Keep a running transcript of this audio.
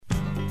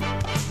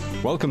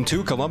Welcome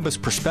to Columbus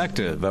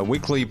Perspective, a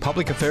weekly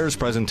public affairs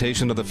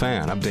presentation of The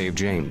Fan. I'm Dave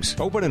James.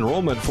 Open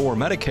enrollment for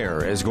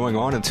Medicare is going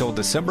on until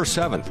December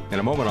 7th. In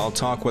a moment, I'll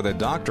talk with a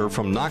doctor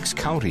from Knox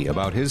County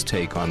about his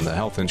take on the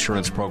health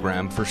insurance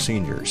program for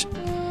seniors.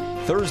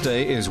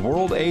 Thursday is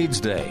World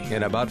AIDS Day.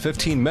 In about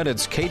 15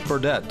 minutes, Kate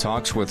Burdett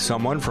talks with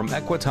someone from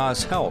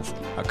Equitas Health,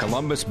 a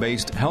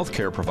Columbus-based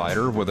healthcare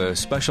provider with a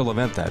special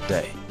event that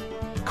day.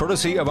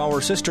 Courtesy of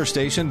our sister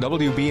station,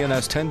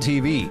 WBNS 10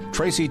 TV,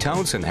 Tracy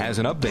Townsend has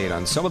an update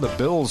on some of the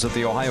bills at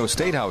the Ohio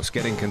State House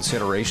getting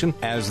consideration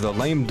as the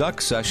lame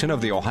duck session of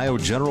the Ohio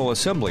General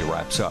Assembly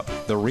wraps up.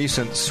 The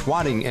recent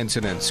swatting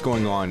incidents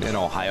going on in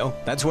Ohio,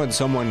 that's when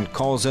someone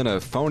calls in a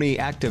phony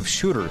active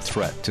shooter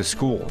threat to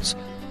schools.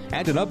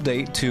 And an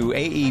update to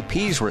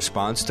AEP's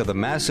response to the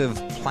massive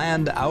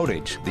planned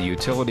outage the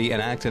utility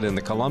enacted in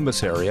the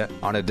Columbus area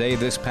on a day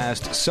this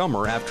past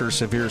summer after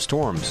severe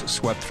storms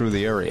swept through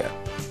the area.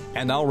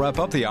 And I'll wrap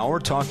up the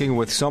hour talking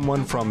with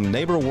someone from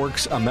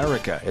NeighborWorks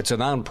America. It's a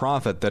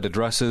nonprofit that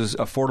addresses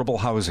affordable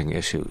housing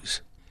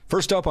issues.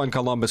 First up on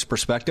Columbus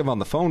Perspective on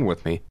the phone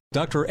with me,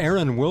 Dr.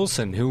 Aaron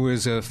Wilson, who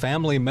is a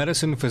family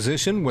medicine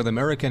physician with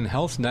American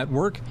Health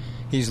Network.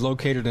 He's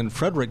located in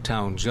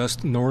Fredericktown,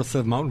 just north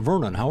of Mount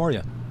Vernon. How are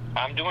you?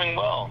 I'm doing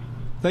well.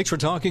 Thanks for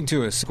talking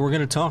to us. We're going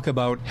to talk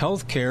about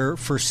health care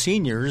for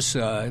seniors.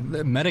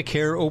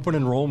 Medicare open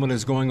enrollment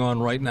is going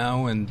on right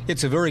now, and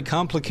it's a very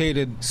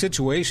complicated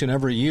situation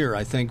every year,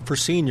 I think, for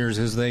seniors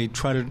as they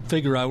try to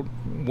figure out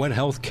what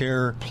health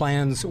care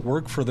plans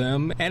work for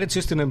them, and it's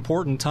just an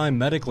important time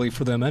medically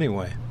for them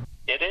anyway.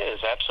 It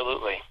is,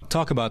 absolutely.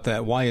 Talk about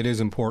that, why it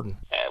is important.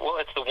 Well,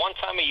 it's the one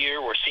time a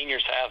year where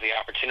seniors have the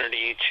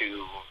opportunity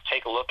to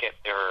take a look at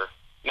their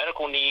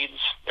medical needs,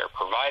 their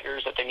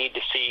providers that they need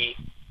to see,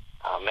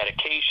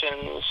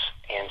 medications,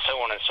 and so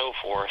on and so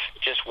forth.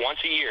 Just once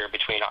a year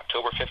between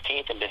October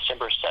 15th and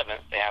December 7th,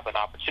 they have an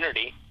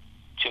opportunity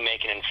to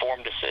make an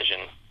informed decision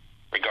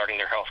regarding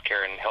their health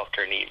care and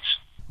healthcare needs.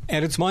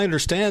 And it's my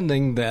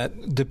understanding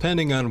that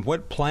depending on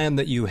what plan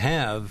that you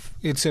have,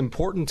 it's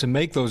important to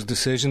make those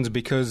decisions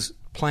because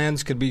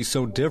plans could be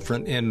so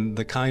different in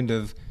the kind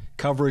of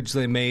coverage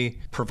they may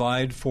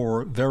provide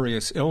for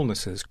various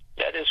illnesses.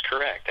 That is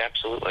correct,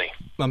 absolutely.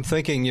 I'm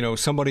thinking,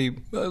 somebody,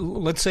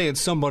 let's say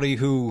it's somebody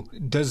who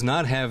does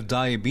not have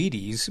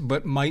diabetes,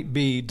 but might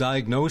be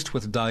diagnosed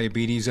with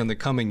diabetes in the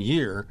coming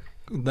year.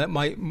 That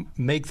might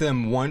make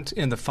them want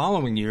in the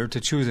following year to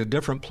choose a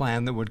different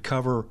plan that would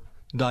cover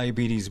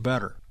diabetes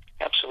better.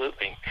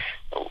 Absolutely.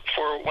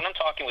 For when I'm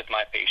talking with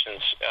my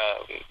patients,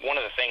 one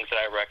of the things that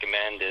I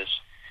recommend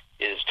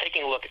is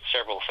taking a look at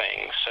several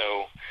things.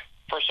 So,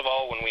 first of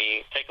all, when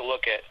we take a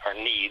look at our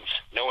needs,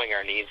 knowing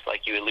our needs,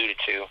 like you alluded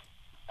to,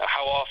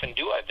 how often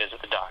do I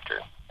visit the doctor?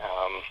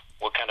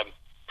 What kind of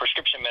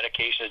prescription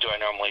medications do I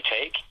normally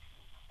take?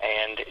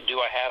 And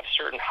do I have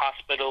certain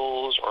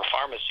hospitals or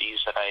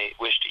pharmacies that I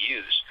wish to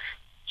use?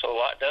 So a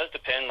lot does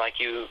depend, like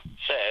you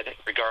said,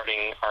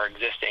 regarding our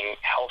existing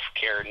health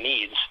care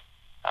needs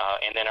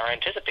and then our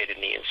anticipated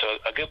needs. So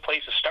a good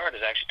place to start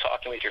is actually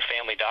talking with your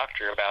family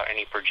doctor about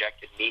any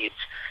projected needs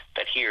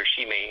that he or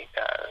she may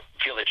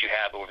feel that you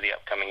have over the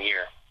upcoming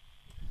year.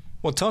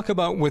 Well, talk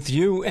about with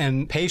you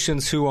and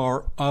patients who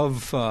are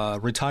of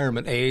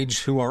retirement age,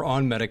 who are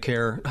on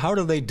Medicare, how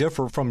do they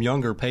differ from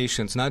younger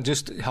patients, not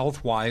just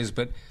health-wise,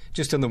 but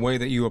just in the way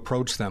that you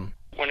approach them?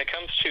 When it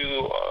comes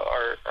to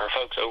our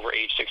folks over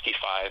age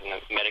 65 and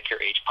the Medicare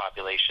age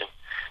population,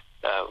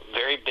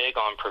 very big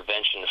on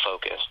prevention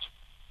focused.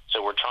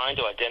 So we're trying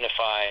to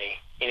identify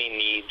any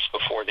needs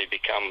before they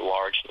become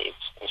large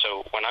needs. And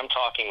so when I'm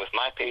talking with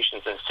my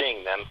patients and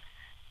seeing them,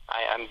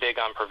 I'm big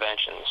on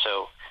prevention.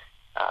 So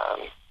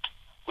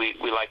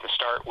we like to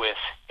start with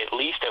at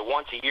least a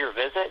once-a-year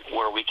visit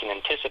where we can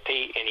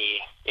anticipate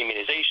any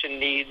immunization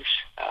needs,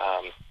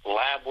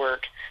 lab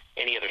work,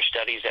 any other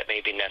studies that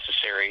may be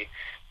necessary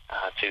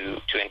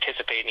to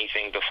anticipate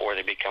anything before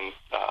they become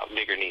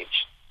bigger needs.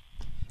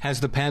 Has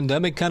the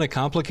pandemic kind of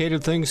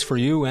complicated things for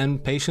you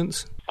and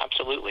patients?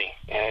 Absolutely,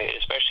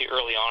 especially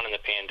early on in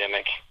the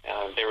pandemic.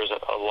 There was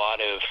a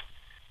lot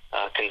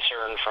of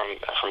concern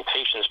from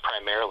patients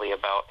primarily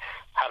about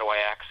how do I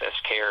access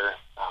care,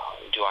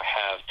 do I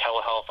have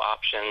telehealth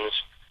options,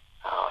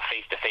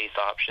 face-to-face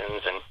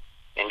options,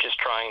 and just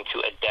trying to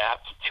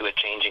adapt to a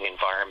changing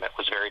environment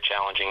was very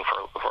challenging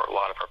for a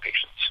lot of our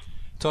patients.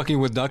 Talking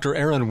with Dr.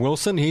 Aaron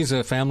Wilson, he's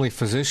a family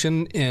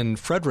physician in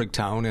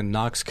Fredericktown in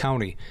Knox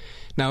County.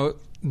 Now,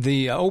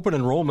 the open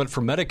enrollment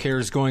for Medicare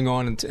is going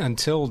on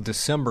until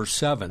December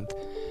 7th.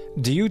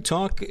 Do you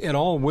talk at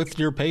all with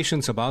your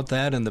patients about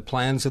that and the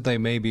plans that they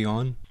may be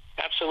on?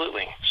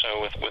 Absolutely.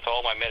 So with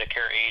all my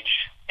Medicare age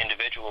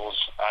individuals,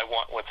 I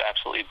want what's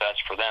absolutely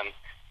best for them.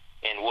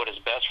 And what is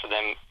best for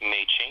them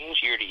may change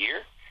year to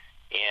year,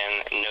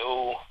 and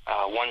no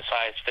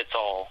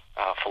one-size-fits-all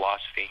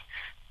philosophy.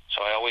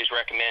 So I always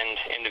recommend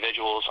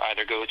individuals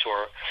either go to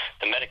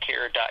the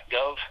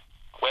Medicare.gov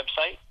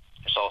website.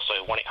 There's also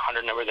a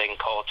 1-800 number they can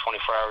call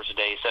 24 hours a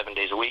day, 7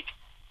 days a week.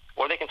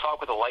 Or they can talk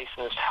with a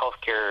licensed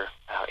healthcare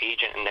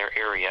agent in their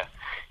area.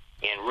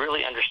 and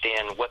really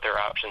understand what their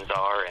options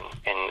are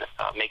and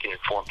make an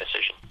informed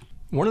decision.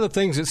 One of the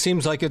things that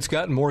seems like it's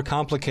gotten more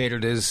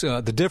complicated is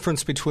the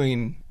difference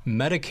between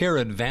Medicare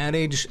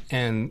Advantage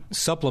and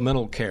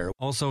supplemental care,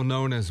 also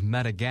known as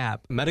Medigap.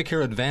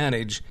 Medicare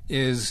Advantage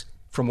is,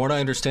 from what I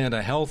understand,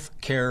 a health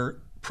care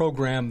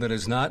program that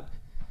is not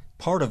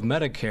part of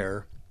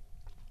Medicare,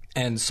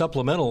 and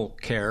supplemental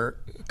care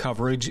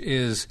coverage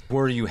is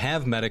where you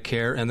have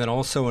Medicare and then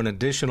also an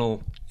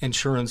additional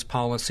insurance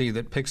policy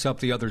that picks up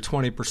the other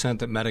 20%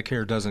 that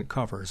Medicare doesn't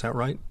cover. Is that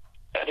right?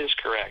 That is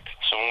correct.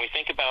 So when we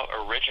think about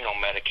original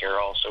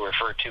Medicare, also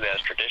referred to as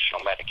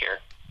traditional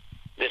Medicare,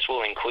 this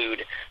will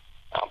include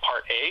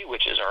Part A,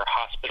 which is our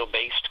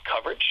hospital-based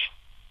coverage,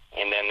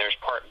 and then there's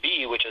Part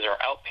B, which is our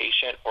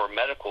outpatient or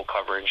medical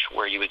coverage,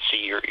 where you would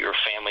see your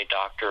family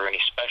doctor or any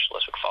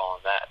specialist would fall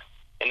on that.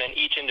 And then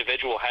each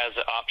individual has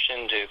the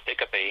option to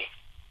pick up a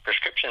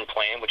prescription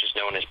plan, which is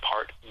known as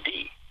Part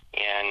D.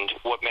 And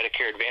what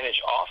Medicare Advantage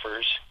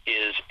offers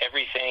is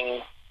everything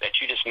that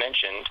you just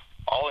mentioned,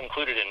 all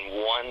included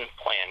in one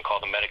plan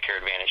called the Medicare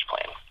Advantage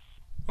plan.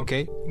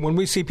 Okay. When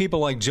we see people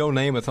like Joe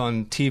Namath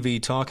on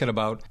TV talking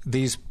about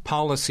these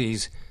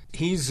policies,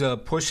 he's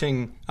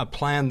pushing a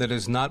plan that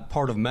is not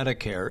part of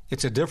Medicare.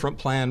 It's a different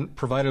plan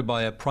provided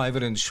by a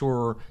private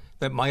insurer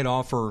that might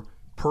offer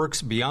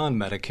perks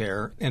beyond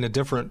Medicare and a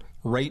different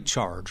rate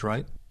charge,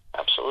 right?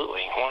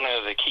 Absolutely. One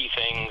of the key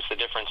things, the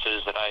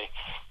differences that I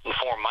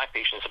inform my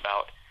patients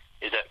about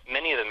is that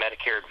many of the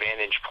Medicare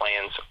Advantage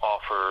plans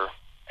offer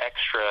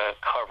extra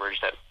coverage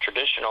that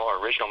traditional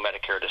or original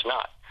Medicare does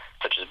not,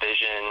 such as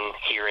vision,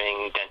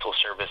 hearing, dental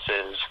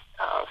services,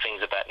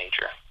 things of that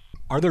nature.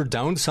 Are there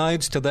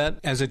downsides to that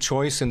as a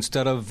choice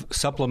instead of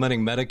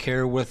supplementing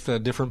Medicare with a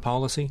different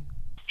policy?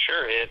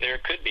 Sure, there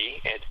could be.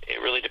 It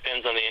really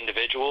depends on the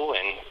individual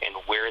and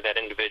where that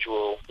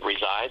individual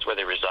resides, where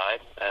they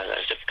reside, a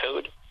zip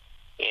code,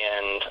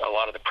 and a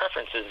lot of the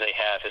preferences they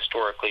have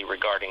historically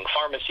regarding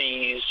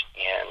pharmacies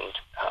and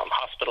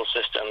hospital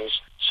systems.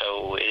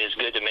 So it is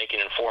good to make an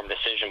informed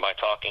decision by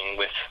talking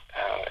with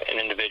an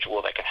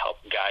individual that can help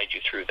guide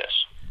you through this.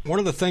 One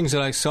of the things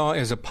that I saw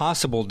as a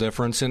possible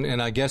difference,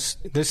 and I guess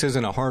this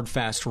isn't a hard,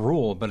 fast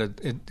rule, but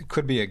it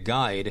could be a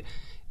guide,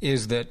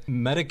 is that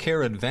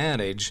Medicare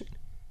Advantage,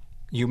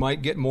 you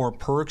might get more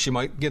perks, you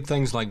might get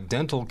things like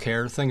dental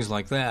care, things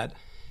like that,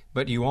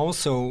 but you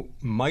also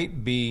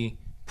might be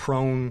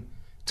prone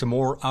to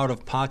more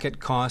out-of-pocket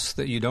costs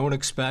that you don't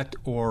expect,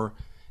 or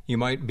you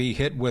might be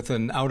hit with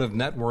an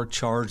out-of-network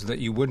charge that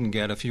you wouldn't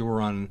get if you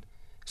were on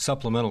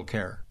supplemental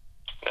care.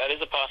 That is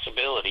a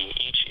possibility.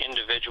 Each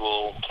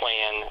individual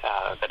plan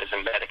that is in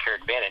Medicare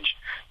Advantage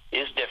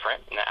is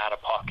different, and the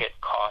out-of-pocket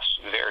costs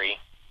vary.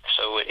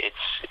 So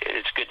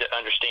it's good to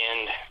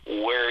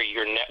understand where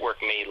your network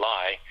may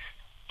lie.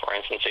 For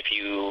instance, if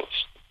you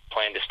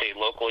plan to stay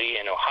locally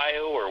in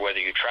Ohio or whether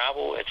you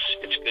travel, it's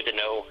good to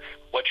know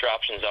what your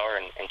options are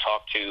and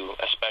talk to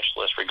a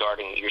specialist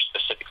regarding your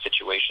specific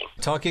situation.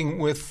 Talking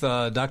with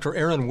Dr.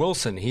 Aaron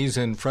Wilson, he's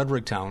in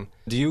Fredericktown.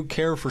 Do you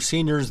care for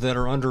seniors that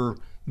are under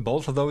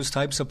both of those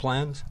types of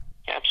plans?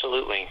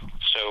 Absolutely.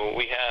 So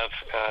we have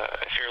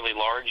a fairly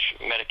large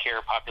Medicare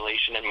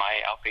population in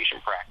my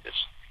outpatient practice,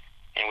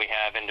 and we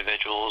have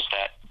individuals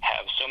that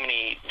have so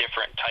many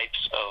different types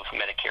of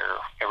Medicare,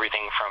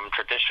 everything from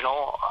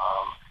traditional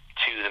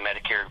to the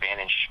Medicare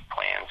Advantage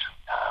plans.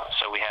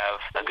 So we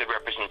have a good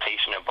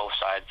representation of both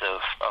sides of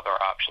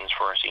our options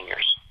for our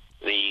seniors.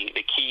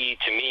 The key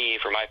to me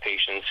for my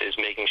patients is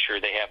making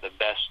sure they have the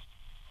best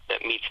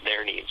that meets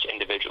their needs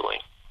individually.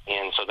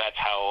 And so that's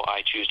how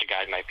I choose to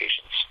guide my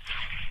patients.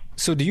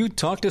 So do you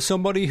talk to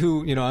somebody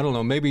who, I don't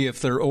know, maybe if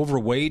they're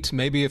overweight,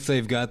 maybe if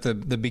they've got the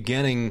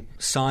beginning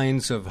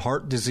signs of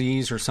heart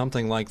disease or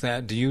something like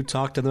that, do you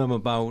talk to them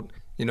about,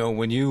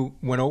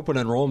 when open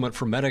enrollment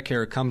for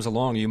Medicare comes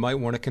along, you might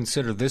want to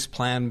consider this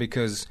plan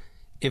because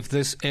if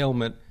this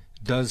ailment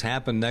does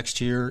happen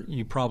next year,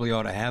 you probably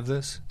ought to have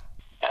this?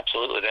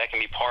 Absolutely. That can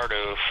be part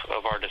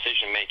of our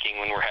decision-making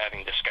when we're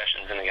having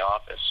discussions in the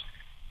office,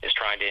 is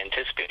trying to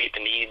anticipate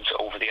the needs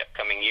over the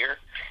upcoming year,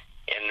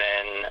 and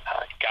then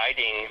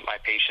guiding my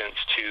patients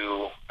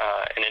to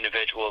an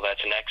individual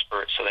that's an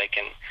expert so they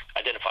can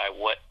identify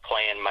what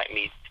plan might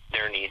meet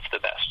their needs the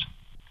best.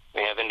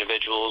 We have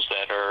individuals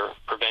that are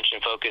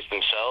prevention-focused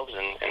themselves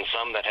and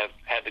some that have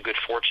had the good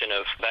fortune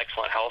of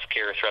excellent health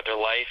care throughout their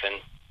life, and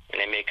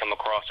they may come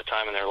across a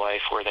time in their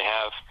life where they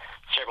have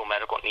several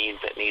medical needs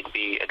that need to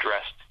be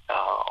addressed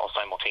all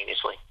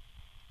simultaneously.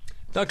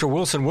 Dr.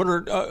 Wilson, what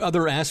are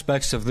other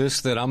aspects of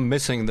this that I'm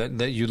missing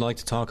that you'd like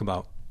to talk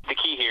about? The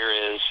key here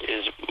is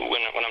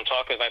when I'm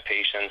talking with my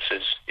patients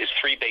is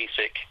three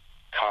basic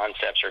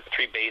concepts or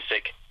three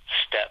basic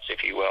steps,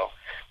 if you will.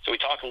 So we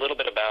talk a little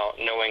bit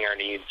about knowing our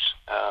needs.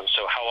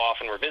 So how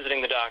often we're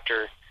visiting the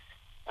doctor,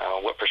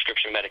 what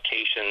prescription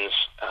medications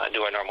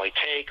do I normally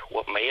take,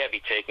 what may I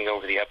be taking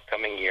over the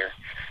upcoming year.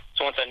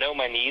 So once I know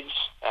my needs,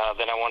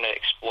 then I want to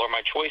explore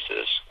my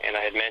choices. And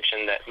I had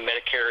mentioned that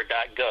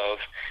Medicare.gov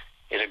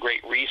is a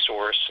great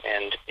resource,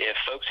 and if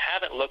folks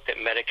haven't looked at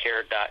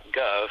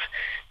Medicare.gov,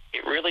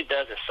 it really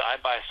does a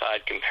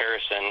side-by-side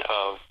comparison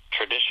of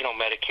traditional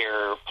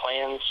Medicare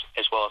plans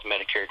as well as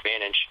Medicare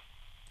Advantage,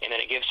 and then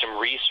it gives some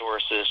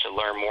resources to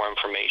learn more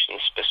information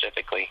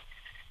specifically.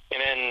 And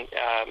then,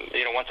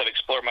 once I've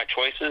explored my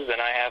choices, then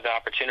I have the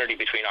opportunity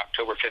between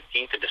October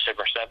 15th and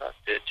December 7th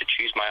to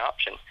choose my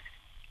option.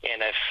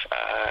 And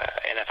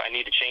if I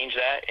need to change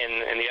that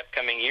in the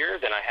upcoming year,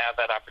 then I have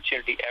that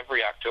opportunity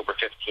every October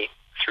 15th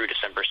through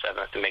December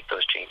 7th to make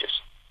those changes.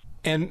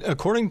 And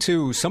according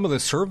to some of the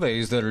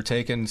surveys that are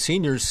taken,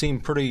 seniors seem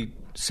pretty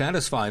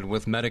satisfied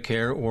with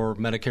Medicare or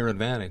Medicare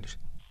Advantage.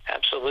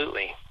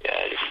 Absolutely.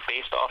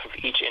 Based off of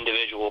each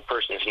individual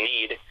person's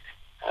need,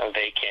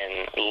 they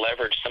can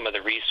leverage some of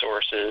the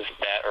resources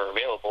that are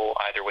available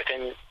either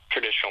within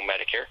traditional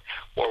Medicare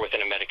or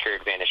within a Medicare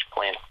Advantage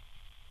plan.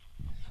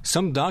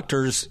 Some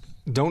doctors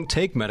don't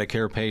take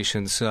Medicare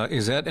patients.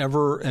 Is that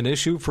ever an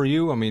issue for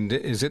you? I mean,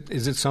 is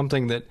it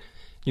something that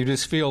you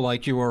just feel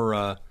like you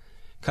are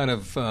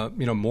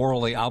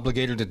morally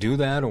obligated to do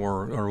that,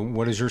 or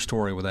what is your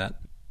story with that?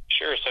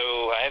 Sure.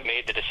 So I have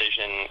made the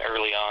decision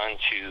early on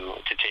to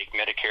take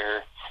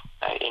Medicare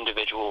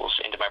individuals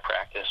into my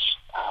practice.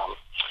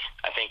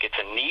 I think it's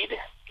a need,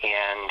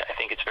 and I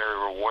think it's very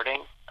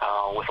rewarding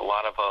with a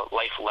lot of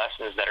life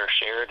lessons that are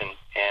shared,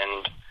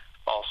 and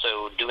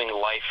also doing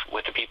life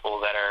with the people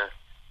that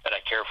I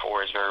care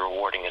for is very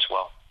rewarding as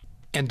well.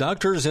 And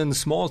doctors in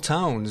small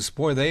towns,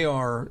 boy,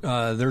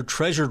 they're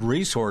treasured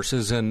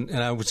resources. And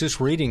I was just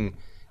reading,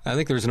 I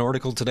think there's an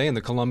article today in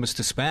the Columbus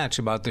Dispatch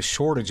about the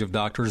shortage of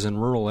doctors in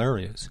rural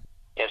areas.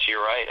 Yes,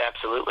 you're right,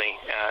 absolutely.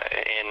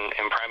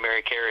 In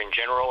primary care in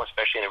general,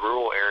 especially in the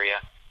rural area,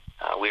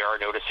 we are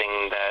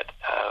noticing that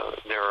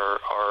there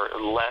are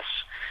less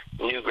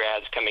new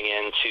grads coming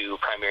into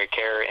primary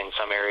care in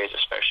some areas,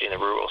 especially in the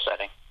rural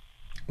setting.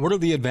 What are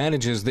the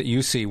advantages that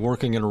you see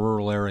working in a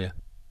rural area?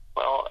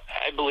 Well,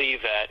 I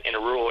believe that in a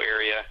rural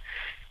area,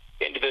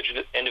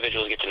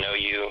 individuals get to know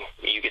you.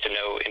 You get to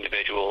know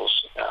individuals.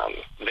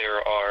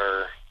 There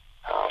are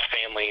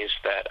families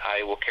that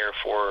I will care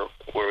for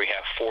where we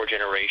have 4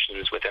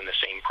 generations within the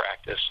same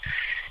practice,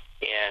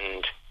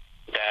 and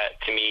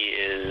that to me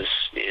is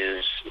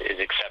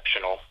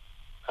exceptional.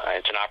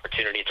 It's an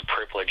opportunity. It's a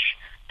privilege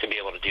to be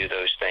able to do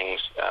those things.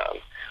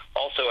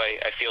 Also,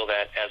 I feel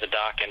that as a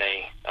doc in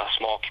a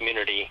small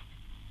community,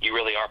 you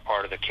really are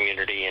part of the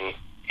community, and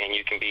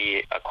you can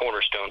be a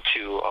cornerstone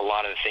to a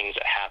lot of the things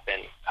that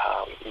happen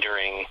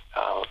during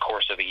the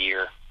course of a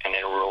year and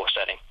in a rural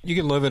setting. You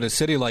can live in a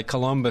city like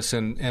Columbus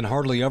and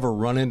hardly ever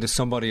run into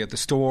somebody at the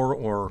store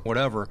or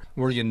whatever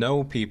where you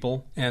know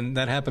people, and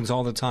that happens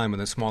all the time in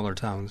the smaller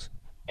towns.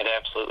 It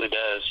absolutely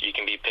does. You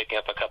can be picking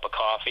up a cup of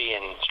coffee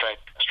and strike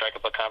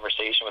up a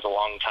conversation with a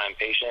long-time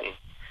patient.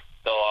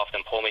 They'll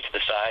often pull me to the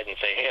side and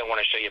say, hey, I want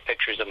to show you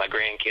pictures of my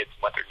grandkids and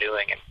what they're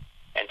doing.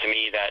 And to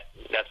me,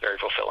 that's very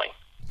fulfilling.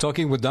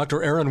 Talking with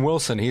Dr. Aaron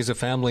Wilson. He's a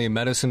family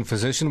medicine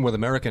physician with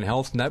American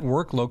Health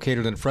Network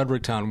located in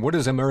Fredericktown. What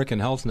is American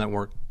Health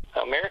Network?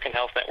 American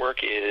Health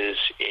Network is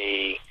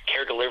a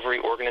care delivery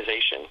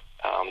organization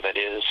that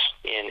is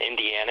in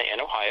Indiana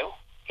and Ohio.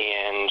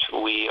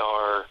 And we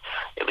are,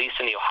 at least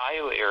in the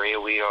Ohio area,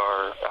 we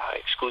are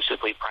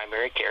exclusively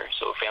primary care,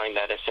 so family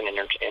medicine and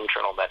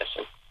internal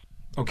medicine.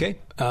 Okay.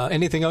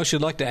 Anything else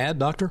you'd like to add,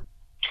 Doctor?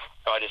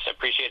 I just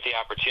appreciate the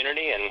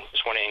opportunity and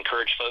just want to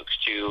encourage folks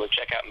to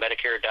check out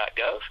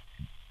Medicare.gov,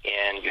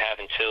 and you have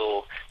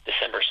until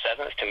December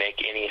 7th to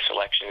make any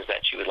selections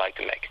that you would like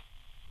to make.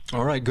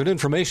 All right. Good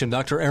information.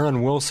 Dr.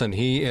 Aaron Wilson,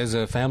 he is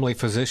a family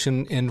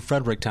physician in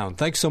Fredericktown.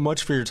 Thanks so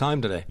much for your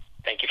time today.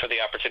 Thank you for the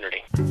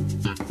opportunity.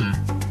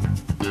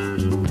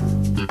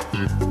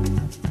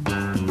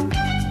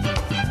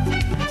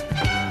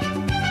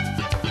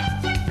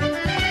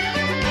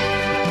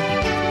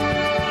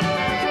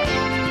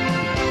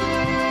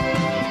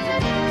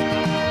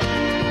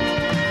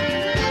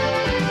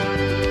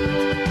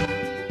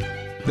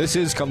 This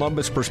is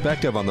Columbus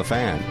Perspective on the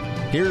Fan.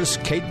 Here's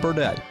Kate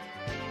Burdett.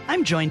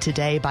 I'm joined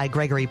today by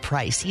Gregory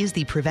Price. He is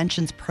the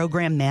Preventions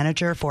Program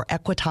Manager for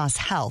Equitas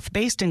Health,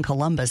 based in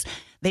Columbus.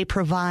 They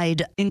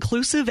provide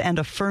inclusive and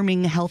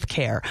affirming health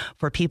care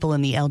for people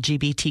in the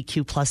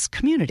LGBTQ plus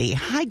community.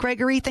 Hi,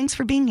 Gregory. Thanks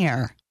for being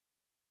here.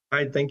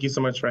 Hi, thank you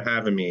so much for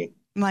having me.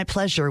 My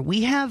pleasure.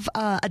 We have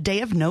a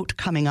day of note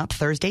coming up.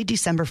 Thursday,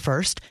 December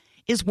 1st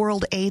is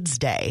World AIDS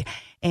Day.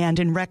 And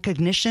in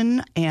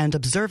recognition and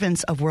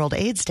observance of World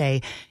AIDS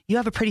Day, you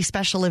have a pretty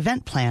special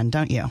event planned,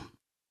 don't you?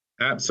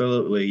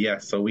 Absolutely,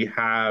 yes. So we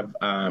have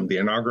the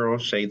inaugural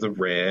Shades of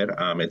Red.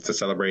 It's a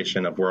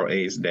celebration of World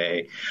AIDS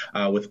Day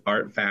with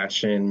art,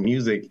 fashion,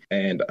 music,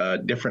 and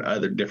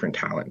different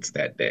talents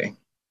that day.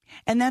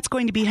 And that's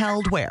going to be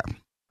held where?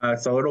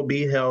 So it'll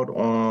be held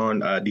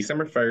on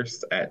December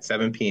 1st at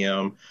 7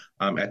 p.m.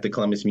 At the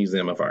Columbus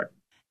Museum of Art.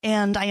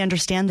 And I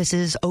understand this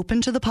is open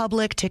to the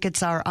public.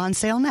 Tickets are on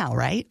sale now,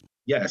 right?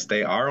 Yes,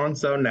 they are on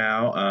sale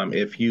now.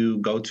 If you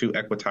go to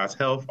Equitas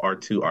Health or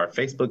to our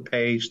Facebook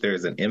page,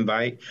 there's an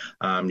invite.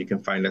 You can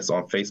find us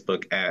on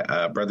Facebook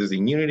at Brothers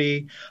in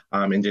Unity,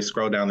 and just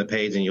scroll down the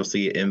page and you'll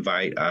see an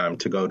invite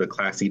to go to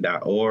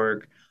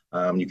classy.org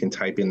You can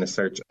type in the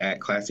search at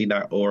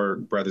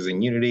classy.org, Brothers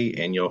in Unity,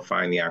 and you'll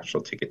find the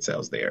actual ticket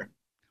sales there.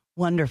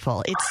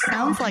 Wonderful. It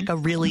sounds like a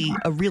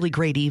really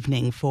great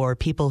evening for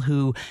people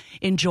who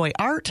enjoy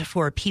art,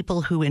 for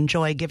people who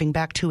enjoy giving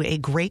back to a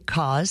great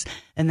cause,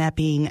 and that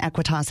being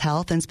Equitas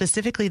Health, and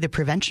specifically the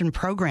prevention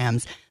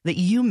programs that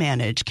you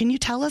manage. Can you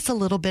tell us a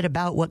little bit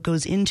about what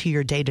goes into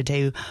your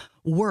day-to-day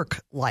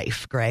work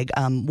life, Greg?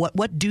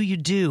 What do you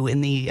do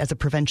as a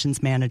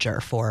preventions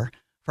manager for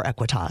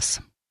Equitas?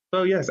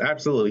 So yes,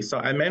 absolutely. So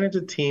I manage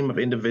a team of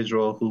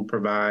individuals who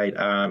provide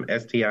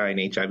STI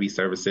and HIV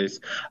services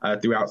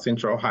throughout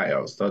Central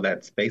Ohio. So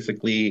that's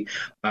basically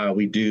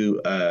we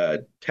do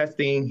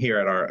testing here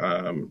at our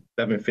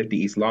 750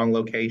 East Long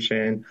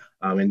location.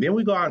 And then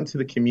we go out into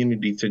the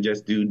community to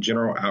just do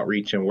general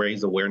outreach and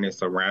raise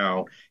awareness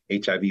around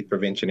HIV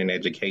prevention and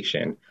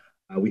education.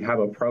 We have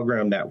a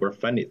program that we're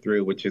funded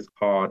through, which is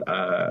called,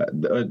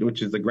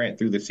 which is a grant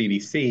through the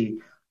CDC.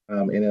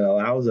 And it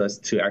allows us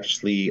to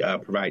actually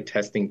provide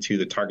testing to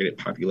the targeted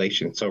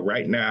population. So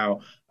right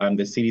now,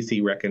 the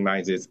CDC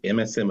recognizes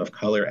MSM of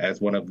color as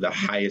one of the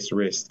highest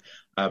risks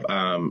of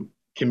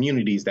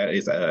communities that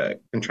is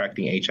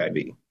contracting HIV.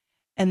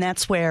 And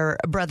that's where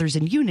Brothers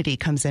in Unity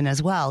comes in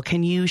as well.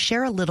 Can you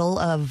share a little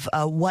of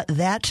what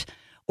that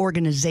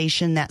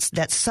organization, that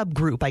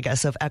subgroup, I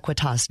guess, of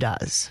Equitas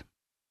does?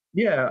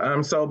 Yeah,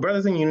 so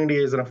Brothers in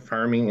Unity is an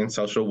affirming and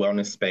social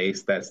wellness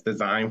space that's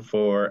designed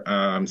for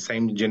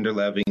same gender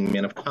loving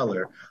men of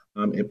color.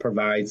 It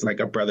provides like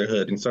a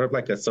brotherhood and sort of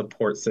like a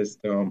support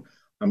system,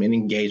 an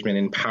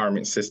engagement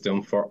empowerment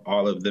system for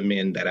all of the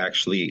men that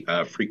actually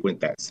frequent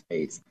that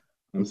space.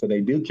 So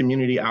they do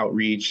community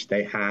outreach.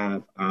 They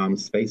have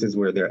spaces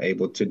where they're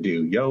able to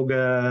do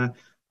yoga.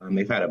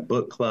 They've had a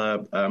book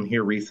club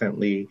here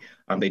recently.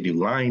 They do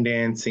line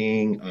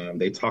dancing.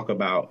 They talk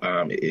about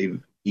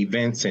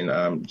events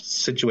and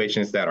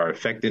situations that are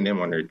affecting them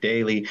on their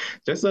daily,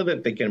 just so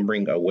that they can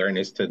bring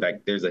awareness to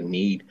like there's a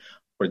need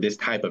for this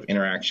type of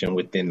interaction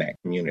within that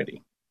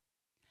community.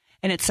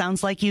 And it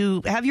sounds like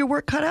you have your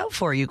work cut out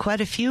for you.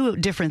 Quite a few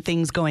different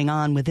things going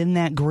on within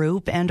that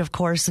group. And of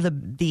course,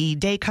 the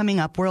day coming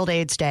up, World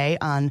AIDS Day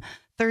on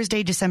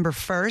Thursday, December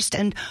 1st.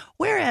 And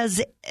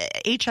whereas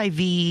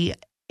HIV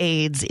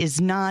AIDS is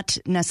not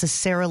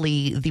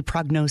necessarily the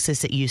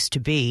prognosis it used to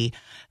be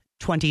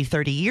 20,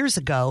 30 years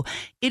ago,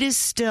 it is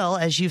still,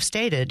 as you've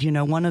stated,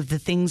 one of the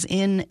things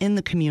in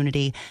the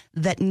community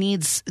that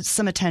needs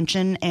some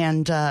attention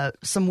and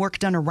some work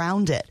done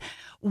around it.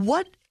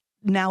 What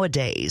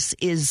nowadays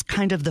is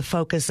kind of the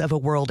focus of a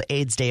World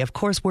AIDS Day? Of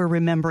course, we're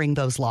remembering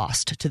those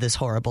lost to this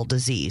horrible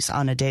disease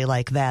on a day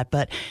like that,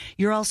 but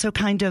you're also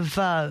kind of,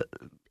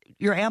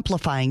 you're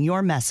amplifying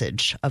your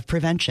message of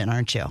prevention,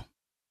 aren't you?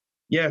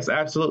 Yes,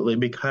 absolutely,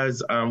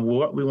 because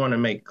what we want to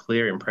make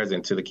clear and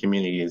present to the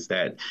community is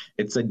that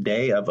it's a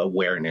day of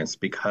awareness,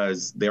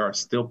 because there are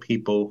still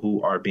people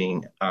who are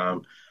being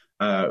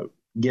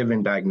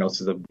given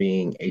diagnosis of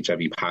being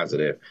HIV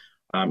positive.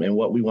 And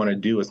what we want to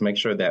do is make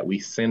sure that we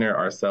center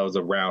ourselves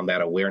around that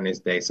awareness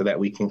day so that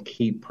we can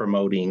keep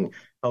promoting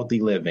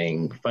healthy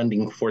living,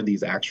 funding for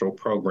these actual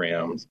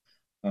programs,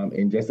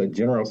 and just a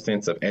general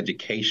sense of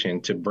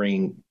education to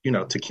bring,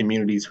 to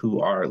communities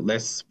who are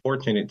less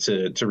fortunate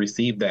to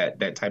receive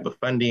that type of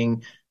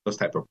funding, those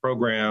type of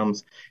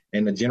programs,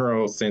 and a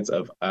general sense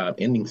of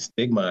ending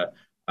stigma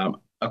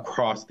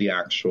across the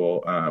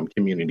actual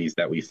communities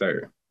that we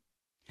serve.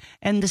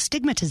 And the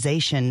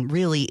stigmatization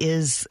really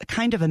is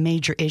kind of a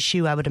major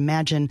issue, I would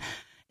imagine,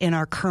 in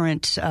our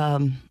current,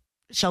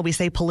 shall we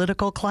say,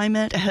 political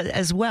climate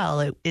as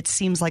well. It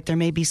seems like there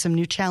may be some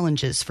new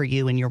challenges for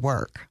you in your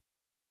work.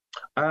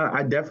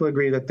 I definitely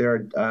agree that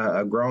there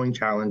are growing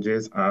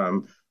challenges,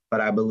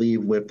 but I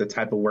believe with the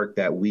type of work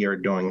that we are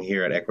doing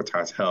here at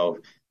Equitas Health,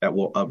 that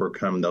will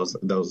overcome those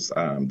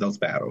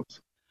battles.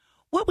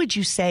 What would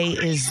you say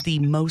is the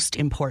most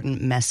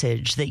important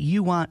message that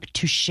you want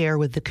to share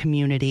with the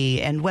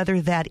community, and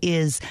whether that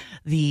is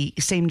the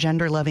same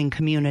gender loving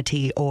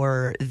community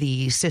or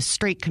the cis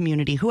straight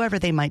community, whoever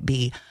they might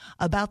be,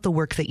 about the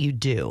work that you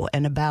do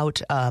and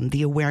about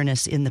the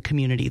awareness in the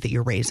community that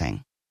you're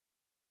raising?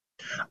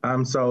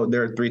 So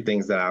there are three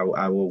things that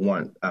I will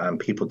want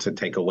people to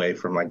take away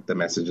from like the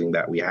messaging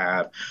that we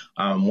have.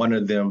 One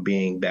of them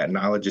being that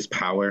knowledge is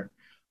power,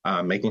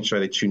 making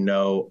sure that you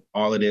know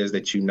all it is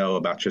that you know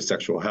about your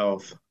sexual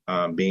health,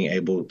 being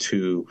able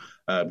to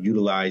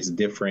utilize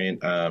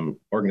different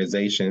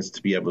organizations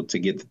to be able to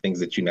get the things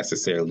that you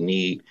necessarily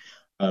need.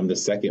 The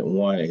second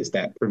one is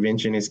that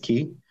prevention is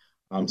key.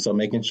 So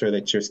making sure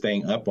that you're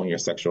staying up on your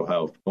sexual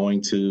health, going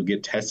to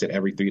get tested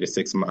every 3 to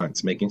 6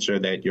 months, making sure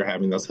that you're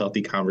having those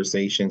healthy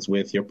conversations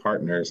with your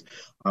partners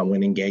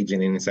when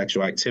engaging in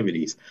sexual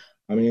activities.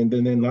 And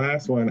then the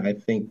last one I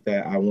think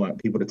that I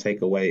want people to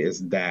take away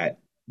is that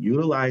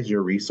utilize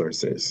your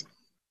resources.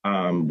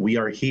 We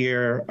are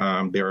here.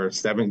 There are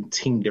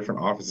 17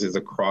 different offices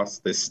across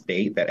the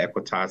state that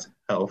Equitas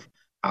Health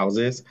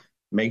houses.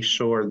 Make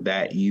sure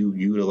that you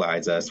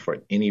utilize us for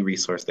any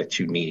resource that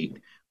you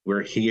need.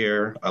 we're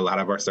here. A lot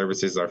of our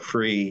services are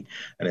free.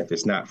 And if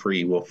it's not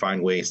free, we'll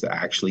find ways to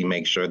actually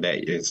make sure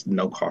that it's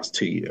no cost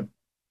to you.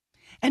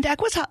 And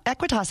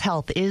Equitas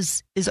Health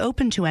is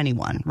open to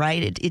anyone,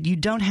 right? You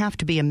don't have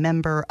to be a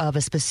member of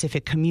a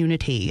specific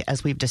community,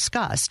 as we've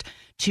discussed,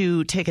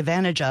 to take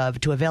advantage of,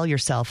 to avail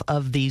yourself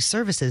of the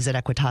services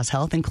at Equitas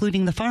Health,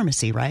 including the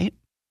pharmacy, right?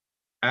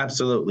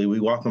 Absolutely. We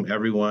welcome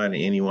everyone,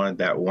 anyone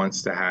that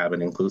wants to have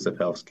an inclusive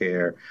health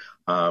care.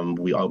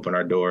 We open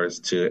our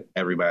doors to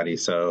everybody.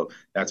 So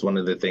that's one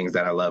of the things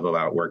that I love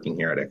about working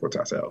here at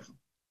Equitas Health.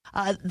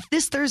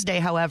 This Thursday,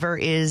 however,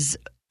 is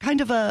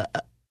kind of a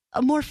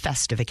more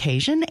festive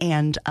occasion.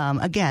 And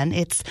again,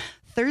 it's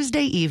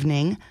Thursday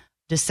evening,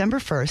 December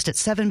 1st at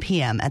 7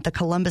 p.m. at the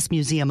Columbus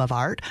Museum of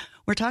Art.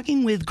 We're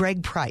talking with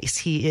Greg Price.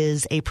 He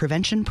is a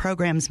prevention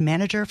programs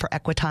manager for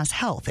Equitas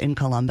Health in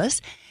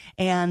Columbus.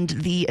 And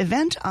the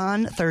event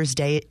on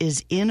Thursday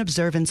is in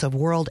observance of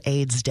World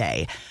AIDS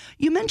Day.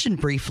 You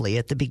mentioned briefly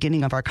at the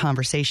beginning of our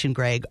conversation,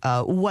 Greg,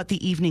 what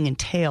the evening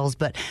entails,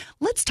 but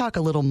let's talk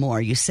a little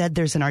more. You said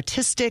there's an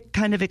artistic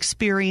kind of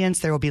experience.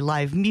 There will be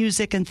live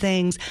music and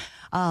things.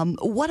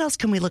 What else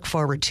can we look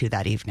forward to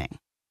that evening?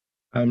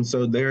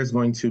 So there's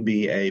going to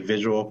be a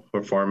visual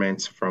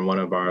performance from one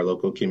of our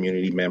local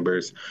community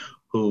members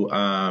who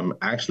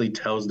actually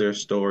tells their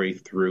story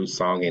through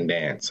song and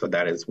dance. So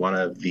that is one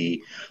of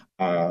the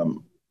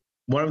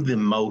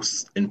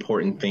most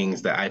important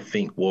things that I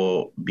think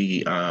will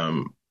be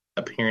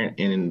apparent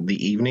in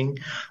the evening.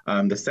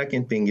 The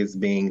second thing is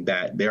being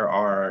that there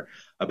are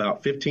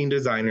about 15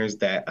 designers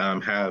that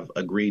have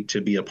agreed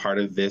to be a part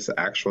of this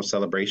actual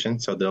celebration.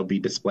 So they'll be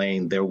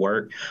displaying their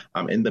work.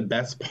 And the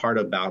best part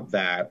about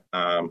that,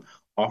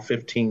 all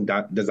 15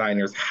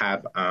 designers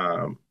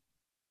are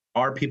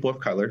people of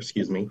color,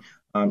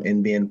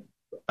 and then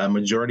a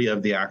majority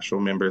of the actual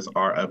members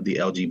are of the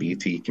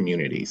LGBT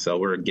community. So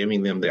we're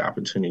giving them the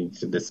opportunity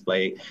to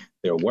display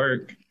their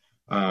work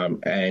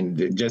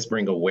and just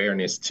bring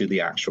awareness to the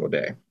actual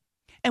day.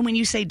 And when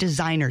you say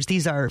designers,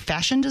 these are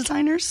fashion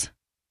designers?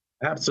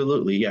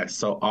 Absolutely, yes.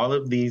 So all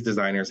of these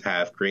designers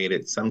have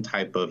created some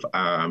type of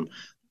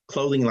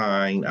clothing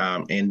line.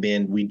 And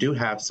then we do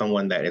have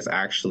someone that is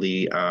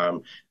actually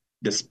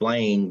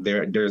displaying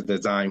their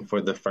design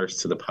for the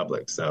first to the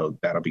public. So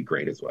that'll be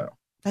great as well.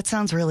 That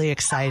sounds really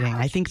exciting.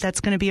 I think that's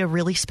going to be a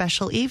really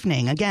special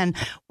evening. Again,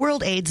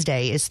 World AIDS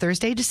Day is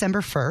Thursday,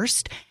 December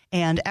 1st,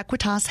 and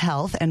Equitas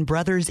Health and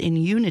Brothers in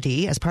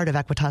Unity, as part of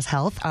Equitas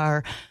Health,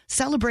 are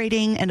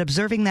celebrating and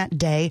observing that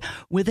day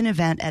with an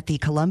event at the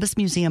Columbus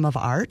Museum of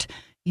Art.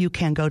 You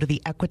can go to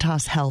the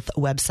Equitas Health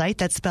website.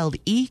 That's spelled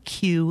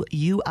EQUITAS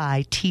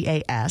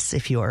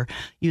if you're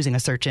using a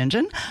search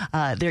engine.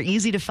 They're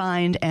easy to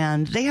find,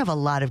 and they have a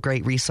lot of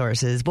great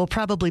resources. We'll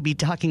probably be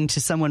talking to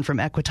someone from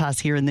Equitas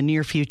here in the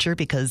near future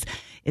because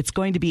it's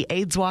going to be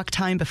AIDS Walk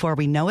time before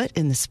we know it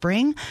in the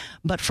spring.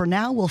 But for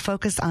now, we'll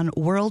focus on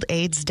World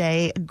AIDS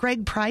Day.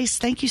 Greg Price,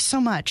 thank you so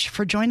much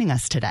for joining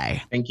us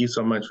today. Thank you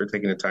so much for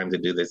taking the time to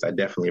do this. I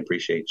definitely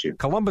appreciate you.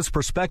 Columbus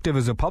Perspective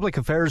is a public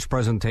affairs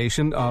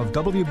presentation of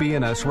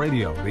WBNS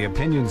Radio. The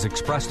opinions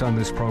expressed on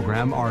this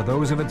program are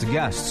those of its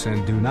guests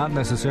and do not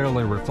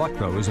necessarily reflect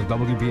those of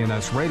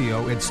WBNS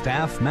Radio, its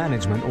staff,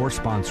 management, or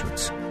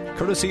sponsors.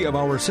 Courtesy of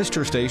our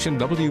sister station,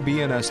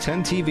 WBNS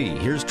 10 TV,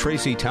 here's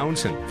Tracy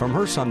Townsend from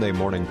her Sunday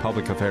morning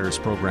public affairs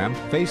program,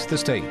 Face the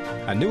State.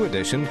 A new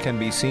edition can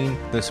be seen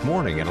this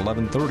morning at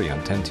 11:30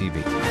 on 10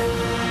 TV.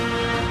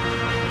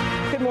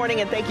 Good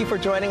morning, and thank you for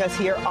joining us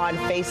here on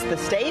Face the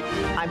State.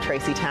 I'm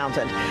Tracy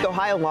Townsend.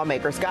 Ohio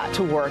lawmakers got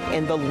to work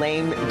in the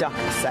lame duck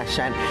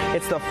session.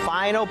 It's the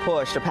final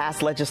push to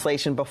pass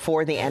legislation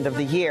before the end of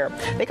the year.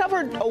 They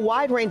covered a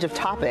wide range of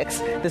topics.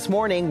 This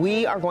morning,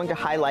 we are going to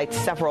highlight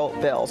several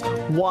bills.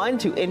 One,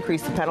 to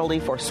increase the penalty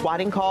for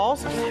swatting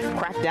calls,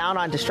 crack down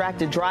on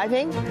distracted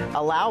driving,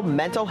 allow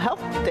mental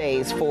health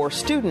days for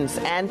students,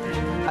 and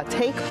a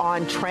take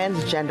on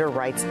transgender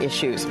rights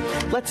issues.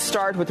 Let's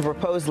start with the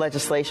proposed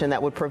legislation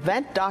that would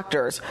prevent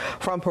doctors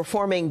from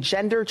performing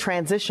gender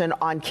transition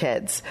on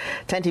kids.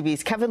 10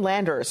 TV's Kevin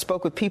Landers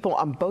spoke with people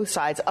on both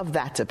sides of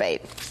that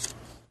debate.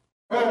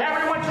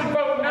 Everyone should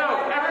vote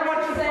no.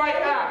 Everyone should fight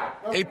back.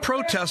 A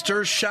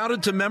protester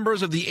shouted to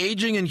members of the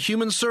Aging and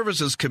Human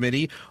Services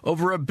Committee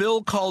over a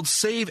bill called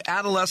Save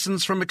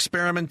Adolescents from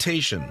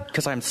Experimentation.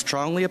 Because I'm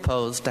strongly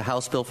opposed to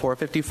House Bill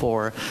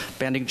 454,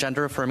 banning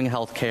gender-affirming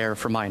health care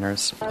for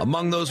minors.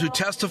 Among those who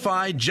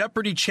testified,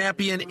 Jeopardy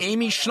champion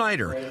Amy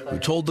Schneider, who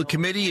told the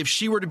committee if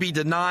she were to be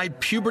denied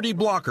puberty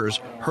blockers,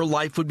 her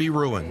life would be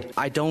ruined.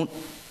 I don't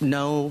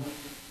know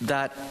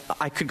that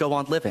I could go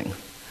on living.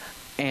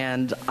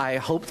 And I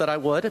hope that I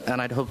would, and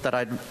I'd hope that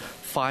I'd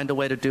find a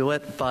way to do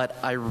it, but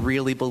I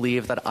really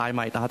believe that I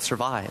might not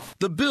survive.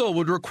 The bill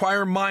would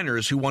require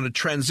minors who want to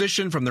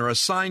transition from their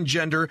assigned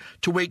gender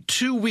to wait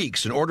 2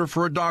 weeks in order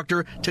for a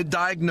doctor to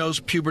diagnose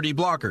puberty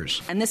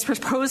blockers. And this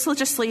proposed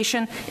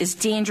legislation is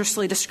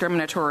dangerously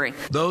discriminatory.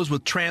 Those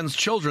with trans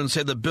children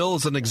say the bill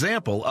is an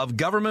example of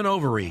government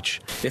overreach.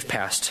 If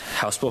passed,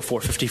 House Bill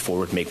 454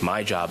 would make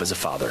my job as a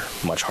father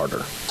much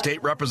harder.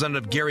 State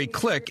Representative Gary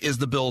Click is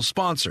the bill's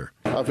sponsor.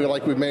 I feel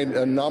like we've made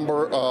a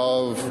number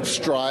of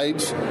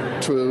strides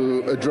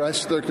to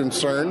address their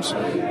concerns,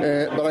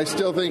 but I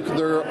still think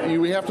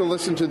we have to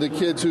listen to the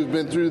kids who've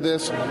been through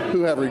this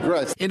who have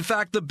regrets. In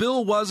fact, the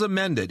bill was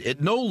amended.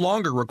 It no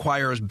longer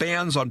requires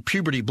bans on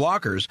puberty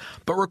blockers,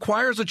 but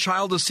requires a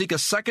child to seek a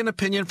second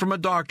opinion from a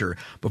doctor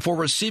before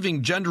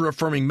receiving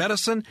gender-affirming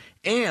medicine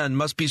and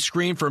must be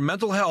screened for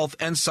mental health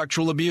and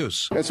sexual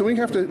abuse. And so we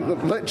have to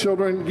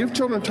give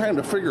children time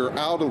to figure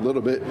out a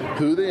little bit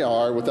who they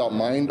are without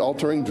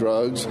mind-altering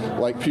drugs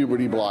like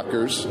puberty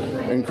blockers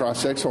and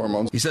cross-sex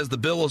hormones. He says the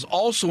bill is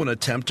also an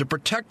attempt to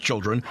protect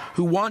children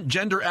who want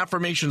gender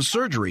affirmation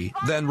surgery,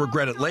 then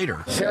regret it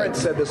later.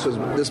 Parents said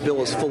this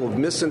bill is full of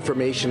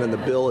misinformation and the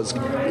bill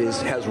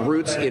has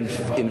roots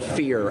in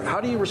fear.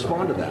 How do you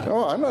respond to that?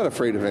 Oh, I'm not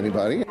afraid of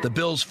anybody. The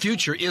bill's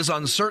future is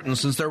uncertain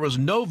since there was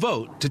no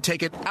vote to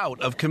take it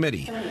out of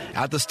committee.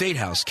 At the State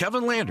House,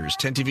 Kevin Landers,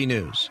 10 TV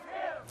News.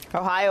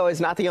 Ohio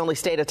is not the only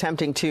state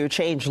attempting to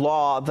change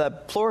law.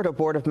 The Florida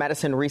Board of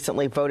Medicine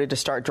recently voted to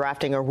start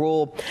drafting a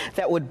rule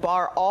that would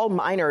bar all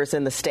minors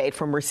in the state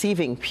from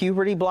receiving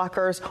puberty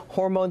blockers,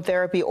 hormone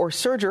therapy, or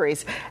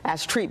surgeries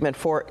as treatment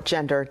for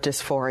gender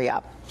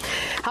dysphoria.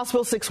 House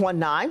Bill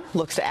 619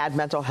 looks to add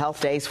mental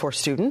health days for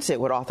students. It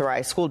would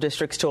authorize school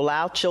districts to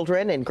allow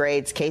children in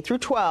grades K through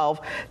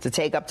 12 to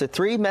take up to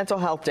 3 mental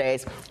health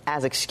days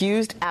as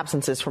excused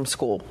absences from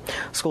school.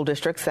 School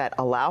districts that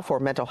allow for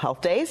mental health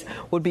days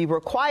would be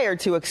required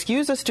to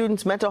excuse a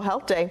student's mental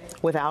health day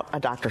without a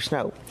doctor's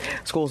note.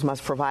 Schools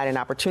must provide an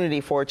opportunity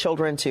for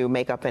children to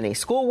make up any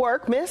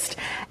schoolwork missed,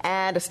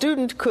 and a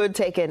student could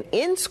take an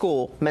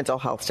in-school mental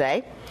health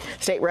day.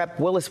 State Rep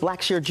Willis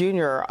Blackshear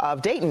Jr.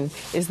 of Dayton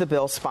is the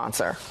bill's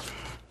sponsor.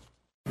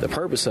 The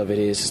purpose of it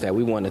is that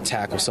we want to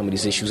tackle some of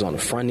these issues on the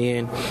front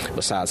end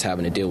besides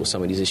having to deal with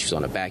some of these issues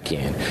on the back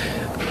end.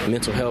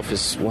 Mental health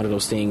is one of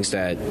those things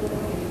that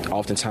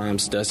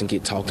oftentimes doesn't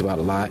get talked about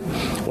a lot.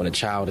 When a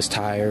child is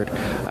tired,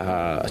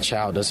 a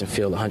child doesn't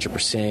feel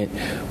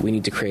 100%, we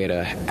need to create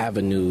an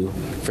avenue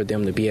for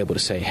them to be able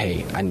to say,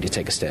 hey, I need to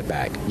take a step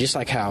back. Just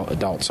like how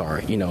adults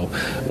are. You know,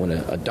 when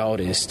an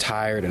adult is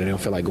tired and they don't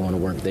feel like going to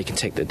work, they can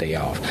take the day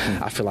off.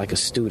 I feel like a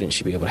student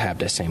should be able to have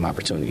that same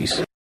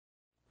opportunities.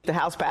 The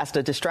House passed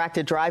a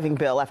distracted driving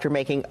bill after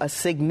making a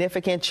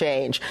significant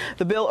change.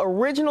 The bill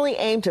originally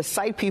aimed to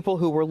cite people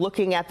who were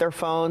looking at their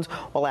phones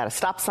while at a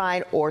stop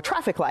sign or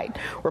traffic light.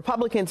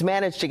 Republicans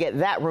managed to get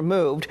that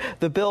removed.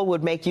 The bill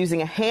would make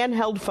using a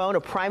handheld phone a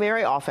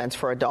primary offense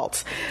for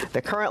adults.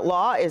 The current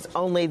law is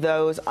only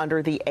those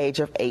under the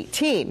age of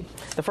 18.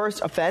 The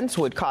first offense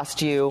would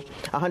cost you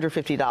a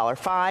 $150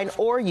 fine,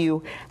 or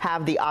you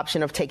have the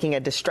option of taking a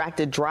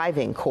distracted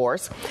driving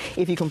course.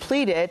 If you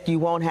complete it, you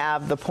won't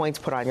have the points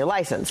put on your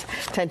license.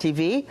 10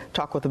 TV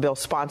talked with the bill's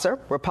sponsor,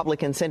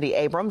 Republican Cindy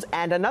Abrams,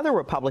 and another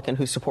Republican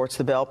who supports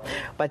the bill,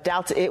 but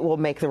doubts it will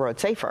make the road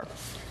safer.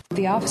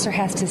 The officer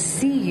has to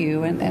see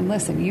you, and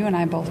listen, you and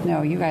I both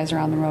know, you guys are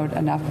on the road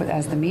enough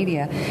as the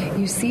media.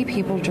 You see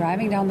people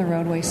driving down the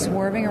roadway,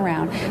 swerving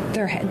around.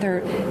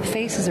 Their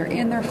faces are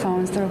in their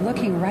phones. They're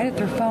looking right at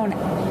their phone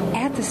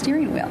at the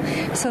steering wheel.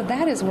 So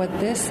that is what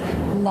this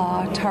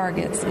law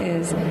targets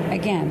is,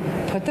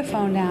 again, put the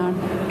phone down,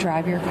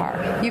 drive your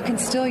car. You can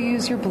still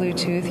use your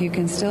Bluetooth. You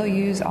can still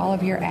use all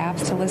of your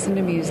apps to listen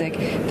to music.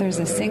 There's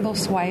a single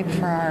swipe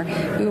for our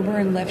Uber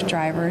and Lyft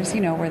drivers,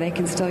 you know, where they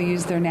can still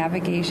use their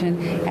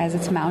navigation as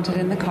it's mounted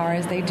in the car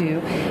as they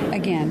do.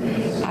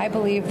 Again, I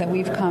believe that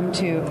we've come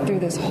to, through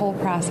this whole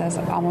process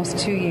of almost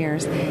 2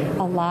 years,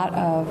 a lot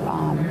of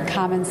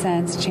common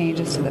sense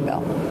changes to the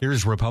bill.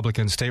 Here's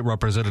Republican State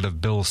Representative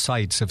Bill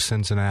Seitz of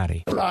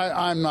Cincinnati.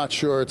 I'm not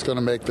sure it's going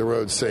to make the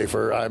roads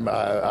safer.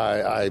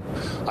 I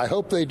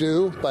hope they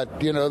do,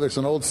 but, you know, there's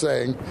an old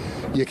saying,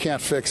 you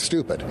can't fix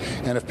stupid.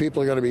 And if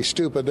people are going to be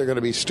stupid, they're going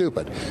to be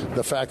stupid.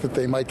 The fact that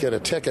they might get a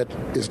ticket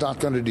is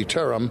not going to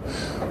deter them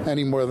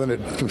any more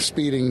than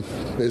speeding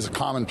is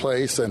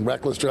commonplace and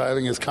reckless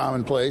driving is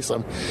commonplace.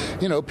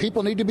 You know,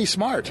 people need to be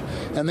smart,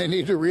 and they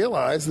need to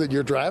realize that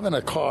you're driving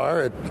a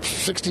car at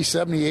 60,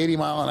 70, 80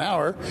 mile an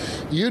hour.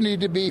 You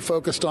need to be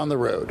focused on the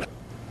road.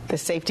 The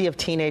safety of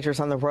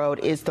teenagers on the road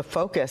is the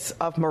focus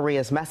of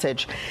Maria's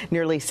message.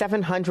 Nearly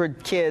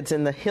 700 kids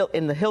in the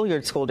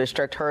Hilliard School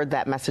District heard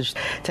that message.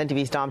 10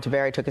 TV's Dom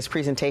Taveri took his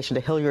presentation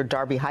to Hilliard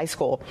Darby High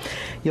School.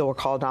 You'll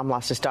recall Dom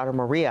lost his daughter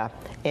Maria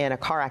in a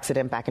car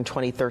accident back in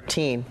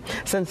 2013.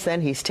 Since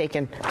then, he's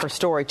taken her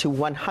story to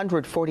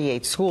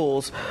 148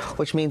 schools,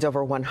 which means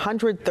over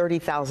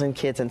 130,000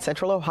 kids in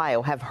Central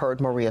Ohio have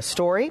heard Maria's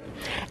story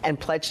and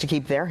pledged to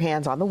keep their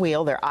hands on the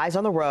wheel, their eyes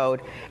on the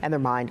road, and their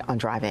mind on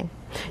driving.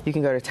 You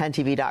can go to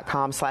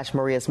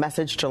 10tv.com/Maria's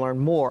Message to learn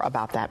more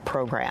about that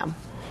program.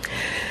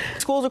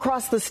 Schools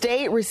across the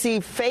state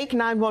received fake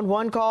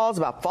 911 calls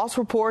about false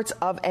reports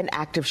of an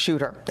active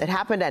shooter. It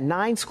happened at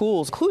 9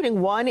 schools,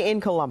 including one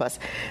in Columbus.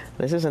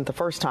 This isn't the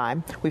first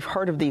time we've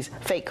heard of these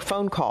fake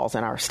phone calls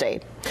in our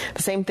state.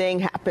 The same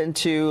thing happened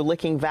to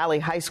Licking Valley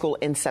High School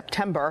in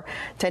September.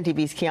 10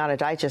 TV's Kiana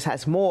Dyches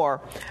has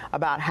more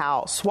about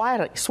how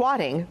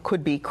swatting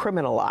could be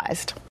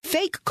criminalized.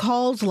 Fake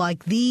calls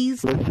like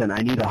these, listen,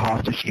 I need a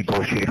hostage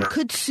negotiator,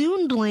 could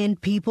soon land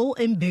people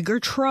in bigger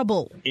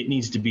trouble. It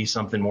needs to be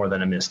something more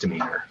than a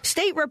misdemeanor.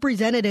 State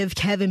Representative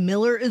Kevin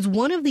Miller is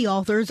one of the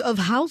authors of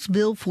House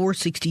Bill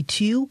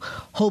 462,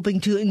 hoping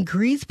to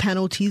increase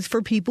penalties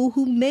for people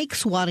who make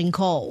swatting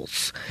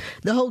calls.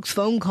 The hoax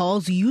phone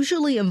calls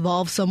usually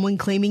involve someone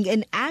claiming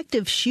an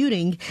active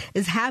shooting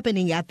is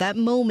happening at that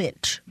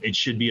moment. It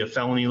should be a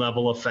felony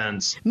level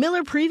offense.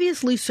 Miller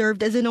previously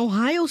served as an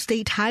Ohio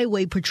State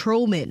Highway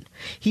patrolman.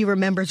 He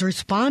remembers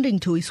responding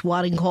to a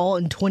swatting call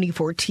in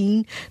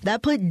 2014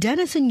 that put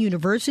Denison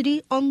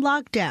University on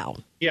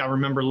lockdown. Yeah, I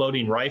remember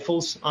loading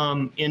rifles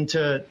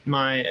into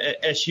my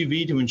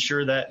SUV to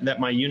ensure that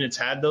my units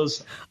had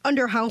those.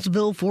 Under House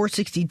Bill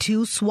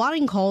 462,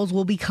 swatting calls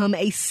will become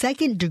a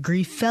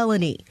second-degree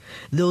felony.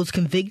 Those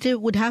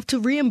convicted would have to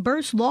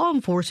reimburse law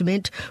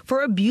enforcement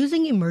for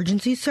abusing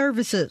emergency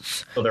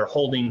services. So they're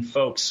holding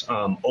folks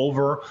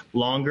over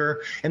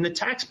longer, and the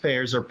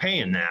taxpayers are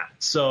paying that.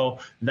 So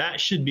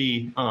that should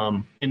be,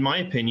 in my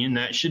opinion,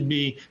 that should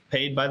be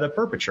paid by the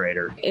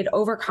perpetrator. It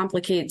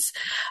overcomplicates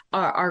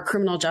our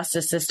criminal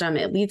justice system.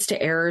 It leads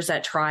to errors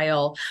at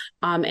trial,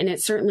 and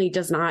it certainly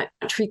does not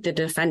treat the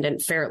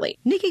defendant fairly.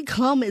 Nikki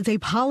Klum is a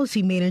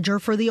policy manager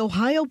for the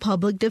Ohio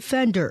Public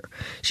Defender.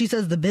 She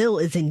says the bill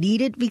isn't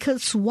needed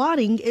because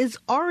swatting is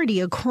already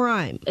a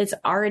crime. It's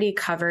already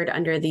covered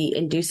under the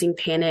inducing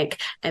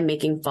panic and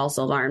making false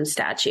alarm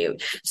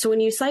statute. So when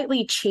you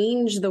slightly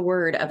change the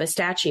word of a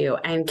statute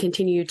and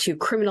continue to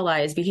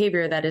criminalize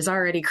behavior that is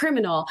already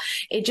criminal,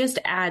 it just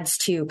adds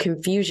to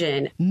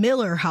confusion.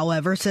 Miller,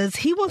 however, says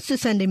he wants to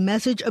send a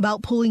message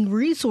about pulling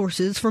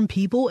resources from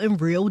people in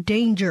real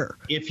danger.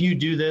 If you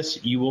do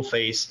this, you will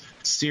face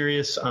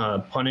serious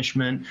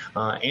punishment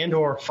and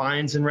or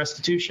fines and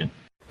restitution.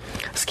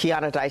 As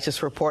Kiana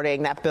Dyches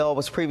reporting, that bill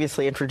was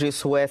previously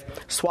introduced with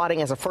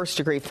swatting as a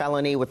first-degree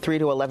felony with 3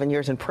 to 11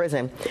 years in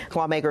prison.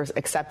 Lawmakers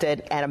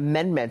accepted an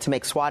amendment to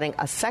make swatting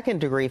a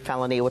second-degree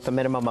felony with a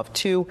minimum of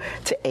 2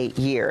 to 8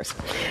 years.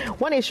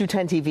 One issue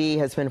 10 TV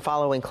has been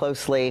following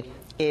closely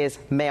is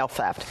mail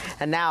theft.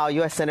 And now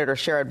U.S. Senator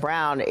Sherrod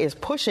Brown is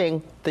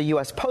pushing the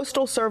U.S.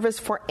 Postal Service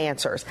for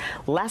answers.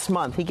 Last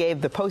month, he gave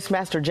the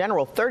Postmaster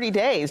General 30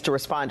 days to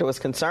respond to his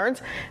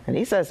concerns, and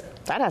he says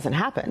that hasn't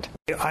happened.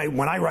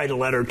 When I write a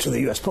letter to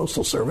the U.S.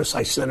 Postal Service,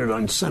 I send it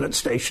on Senate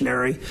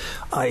stationery.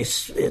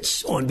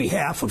 It's on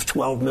behalf of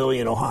 12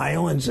 million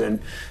Ohioans in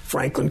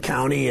Franklin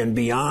County and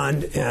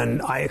beyond,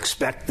 and I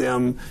expect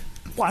them.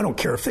 Well, I don't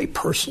care if they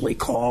personally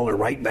call or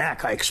write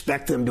back. I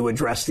expect them to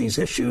address these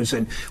issues.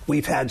 And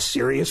we've had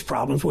serious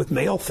problems with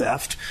mail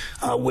theft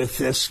with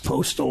this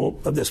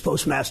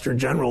Postmaster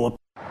General.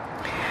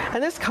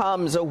 And this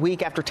comes a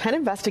week after 10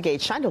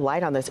 investigators shined a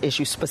light on this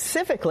issue,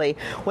 specifically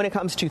when it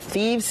comes to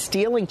thieves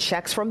stealing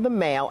checks from the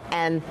mail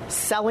and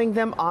selling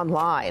them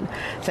online.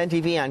 10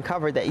 TV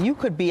uncovered that you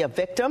could be a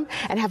victim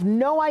and have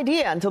no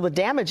idea until the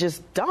damage is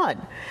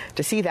done.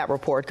 To see that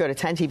report, go to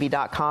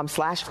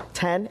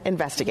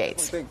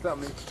 10tv.com/10investigates.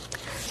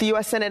 The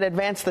U.S. Senate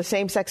advanced the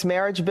same-sex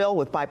marriage bill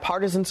with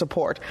bipartisan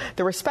support.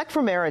 The Respect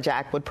for Marriage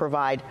Act would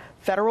provide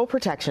federal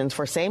protections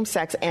for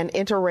same-sex and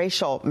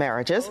interracial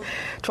marriages.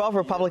 12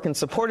 Republicans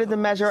supported the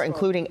measure,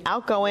 including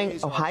outgoing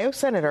Ohio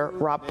Senator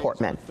Rob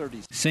Portman.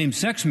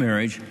 Same-sex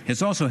marriage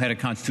has also had a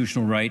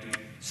constitutional right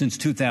since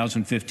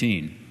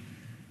 2015.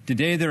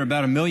 Today, there are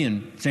about 1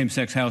 million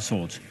same-sex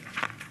households.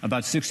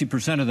 About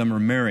 60% of them are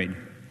married.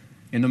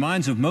 In the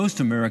minds of most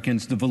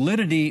Americans, the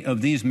validity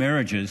of these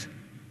marriages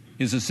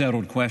is a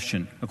settled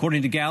question.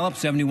 According to Gallup,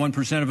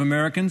 71% of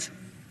Americans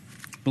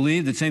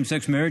believe that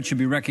same-sex marriage should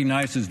be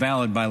recognized as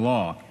valid by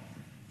law.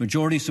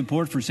 Majority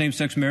support for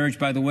same-sex marriage,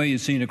 by the way,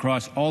 is seen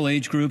across all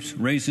age groups,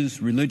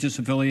 races, religious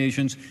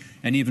affiliations,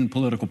 and even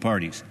political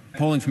parties.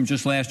 Polling from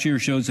just last year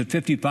shows that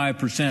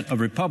 55%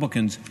 of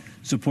Republicans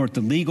support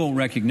the legal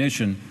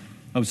recognition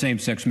of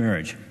same-sex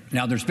marriage.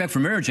 Now, the Respect for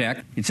Marriage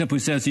Act, it simply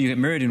says that you get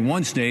married in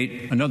one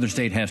state, another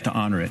state has to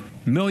honor it.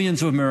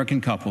 Millions of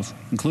American couples,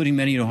 including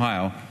many in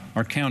Ohio,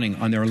 are counting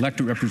on their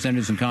elected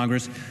representatives in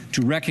Congress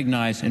to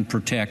recognize and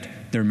protect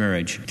their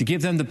marriage, to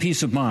give them the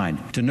peace of mind,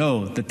 to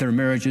know that their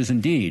marriage is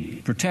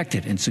indeed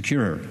protected and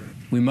secure.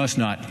 We must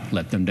not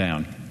let them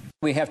down.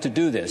 We have to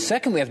do this.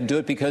 Second, we have to do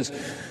it because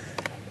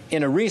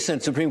in a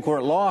recent Supreme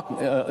Court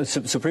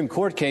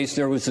case,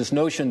 there was this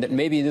notion that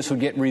maybe this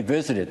would get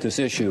revisited, this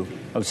issue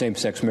of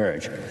same-sex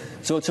marriage.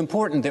 So it's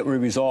important that we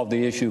resolve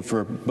the issue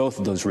for both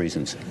of those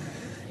reasons.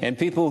 And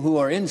people who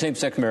are in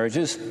same-sex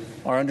marriages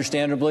are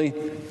understandably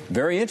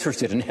very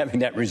interested in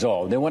having that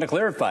resolved. They want to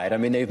clarify it. I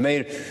mean, they've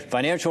made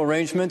financial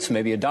arrangements,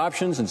 maybe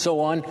adoptions, and so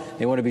on.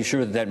 They want to be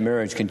sure that that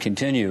marriage can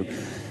continue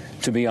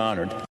to be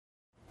honored.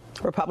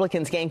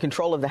 Republicans gain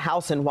control of the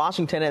House in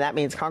Washington, and that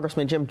means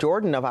Congressman Jim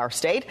Jordan of our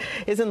state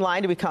is in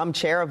line to become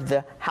chair of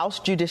the House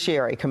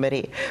Judiciary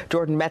Committee.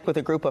 Jordan met with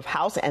a group of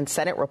House and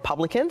Senate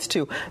Republicans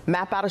to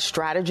map out a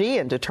strategy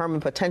and determine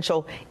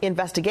potential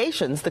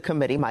investigations the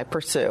committee might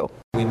pursue.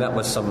 We met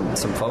with some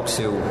folks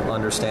who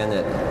understand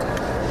that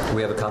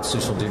we have a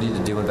constitutional duty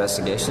to do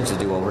investigations, to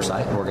do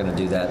oversight, and we're going to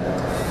do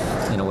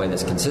that in a way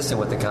that's consistent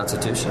with the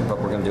Constitution, but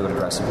we're going to do it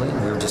aggressively.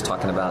 We were just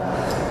talking about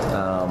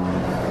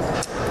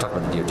the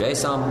DOJ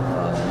some,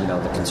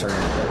 the concern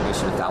that we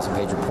issued a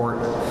 1,000-page report,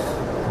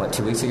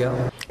 2 weeks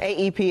ago?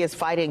 AEP is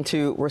fighting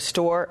to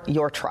restore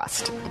your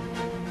trust.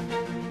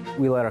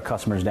 We let our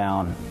customers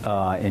down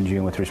in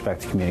June with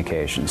respect to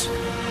communications.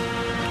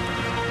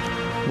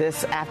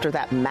 This after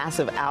that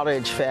massive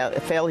outage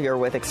failure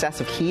with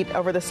excessive heat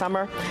over the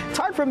summer. It's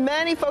hard for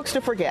many folks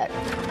to forget.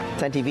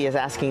 10 TV is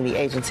asking the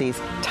agency's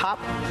top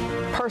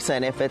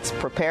person if it's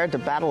prepared to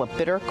battle a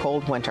bitter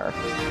cold winter.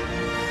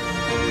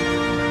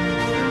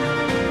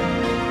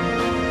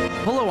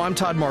 Hello, I'm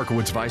Todd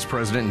Markowitz, Vice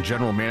President and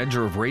General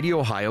Manager of Radio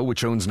Ohio,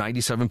 which owns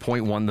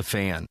 97.1 The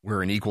Fan.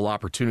 We're an equal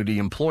opportunity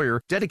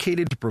employer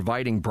dedicated to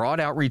providing broad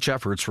outreach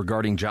efforts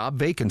regarding job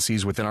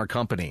vacancies within our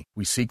company.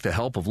 We seek the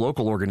help of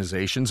local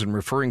organizations in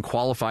referring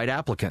qualified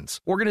applicants.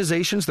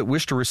 Organizations that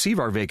wish to receive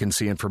our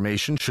vacancy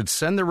information should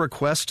send their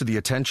request to the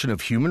attention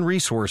of Human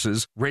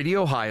Resources,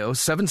 Radio Ohio,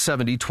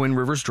 770 Twin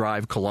Rivers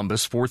Drive,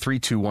 Columbus,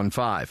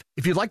 43215.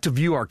 If you'd like to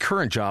view our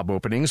current job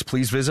openings,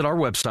 please visit our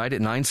website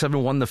at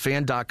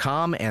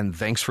 971thefan.com, and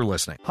thanks for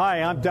listening.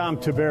 Hi, I'm Dom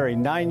Taveri.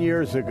 9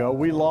 years ago,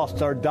 we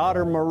lost our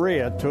daughter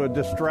Maria to a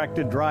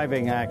distracted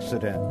driving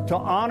accident. To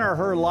honor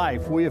her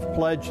life, we have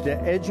pledged to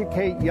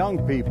educate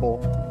young people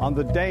on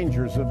the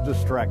dangers of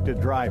distracted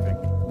driving.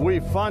 We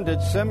funded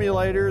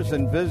simulators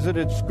and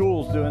visited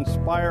schools to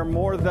inspire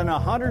more than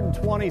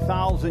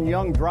 120,000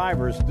 young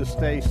drivers to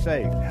stay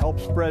safe. Help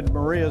spread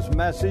Maria's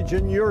message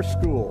in your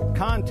school.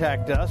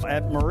 Contact us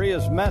at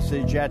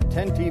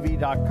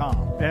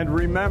mariasmessage@10tv.com. And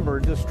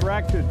remember,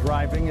 distracted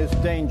driving is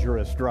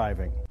dangerous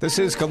driving. This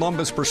is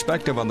Columbus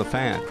Perspective on the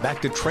Fan.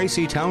 Back to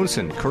Tracy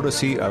Townsend,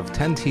 courtesy of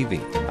 10 TV.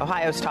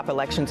 Ohio's top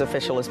elections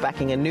official is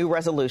backing a new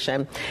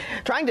resolution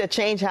trying to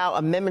change how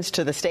amendments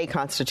to the state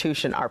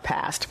constitution are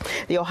passed.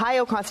 The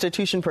Ohio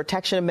Constitution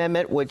Protection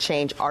Amendment would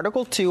change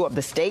Article 2 of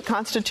the state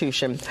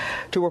constitution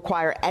to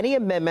require any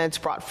amendments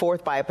brought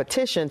forth by a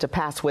petition to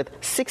pass with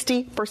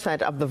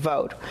 60% of the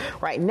vote.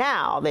 Right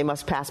now, they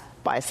must pass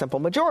by a simple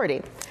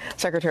majority.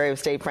 Secretary of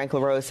State Frank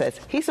LaRose says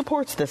he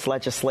supports this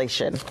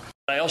legislation.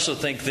 I also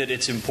think that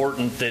it's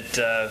important that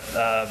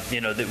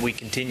that we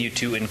continue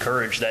to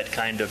encourage that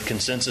kind of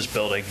consensus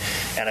building,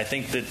 and I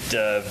think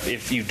that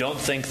if you don't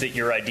think that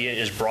your idea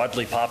is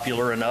broadly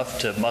popular enough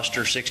to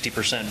muster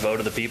 60% vote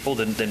of the people,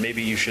 then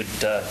maybe you should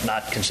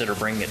not consider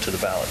bringing it to the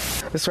ballot.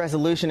 This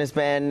resolution has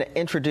been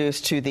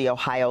introduced to the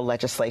Ohio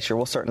legislature.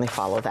 We'll certainly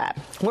follow that.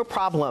 More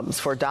problems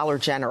for Dollar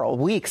General.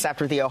 Weeks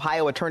after the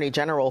Ohio Attorney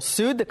General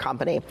sued the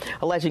company,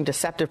 alleging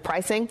deceptive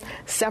pricing,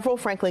 several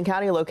Franklin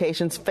County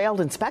locations failed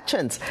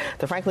inspections.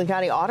 The Franklin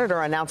County auditor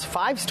announced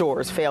 5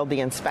 stores failed the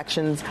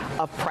inspections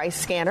of price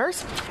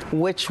scanners,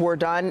 which were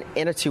done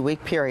in a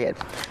 2-week period.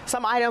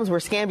 Some items were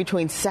scanned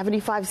between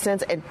 75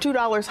 cents and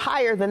 $2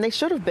 higher than they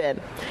should have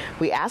been.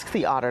 We asked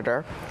the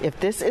auditor if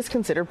this is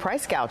considered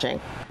price gouging.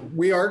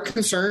 We are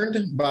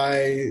concerned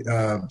by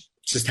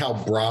just how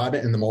broad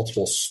in the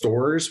multiple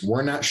stores.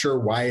 We're not sure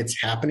why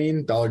it's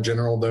happening. Dollar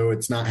General, though,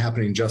 it's not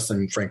happening just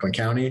in Franklin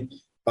County.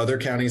 Other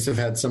counties have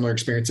had similar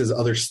experiences.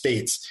 Other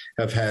states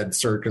have had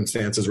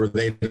circumstances where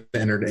they've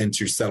entered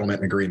into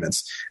settlement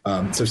agreements.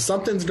 So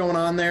something's going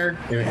on there,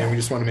 and we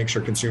just want to make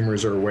sure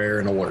consumers are aware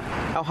and alert.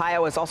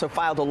 Ohio has also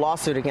filed a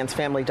lawsuit against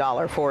Family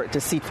Dollar for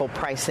deceitful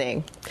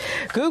pricing.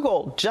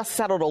 Google just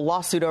settled a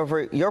lawsuit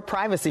over your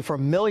privacy for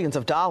millions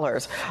of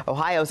dollars.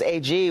 Ohio's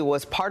AG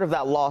was part of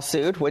that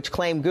lawsuit, which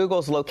claimed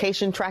Google's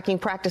location tracking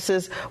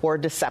practices were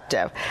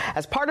deceptive.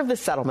 As part of the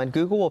settlement,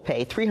 Google will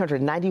pay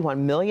 $391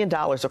 million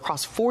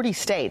across 40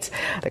 states.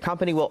 The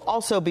company will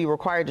also be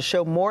required to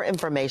show more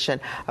information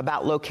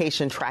about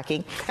location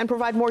tracking and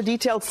provide more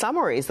detailed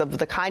summaries of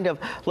the kind of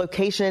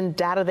location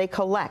data they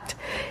collect.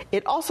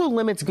 It also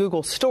limits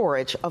Google's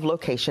storage of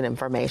location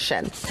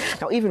information.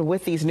 Now, even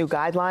with these new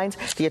guidelines,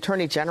 the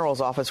Attorney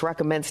General's office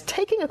recommends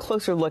taking a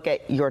closer look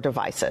at your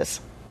devices.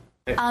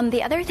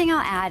 The other thing I'll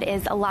add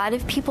is a lot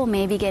of people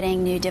may be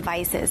getting new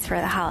devices for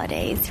the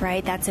holidays,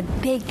 right? That's a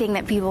big thing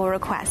that people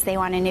request. They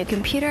want a new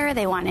computer,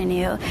 they want a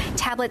new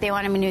tablet, they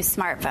want a new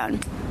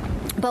smartphone.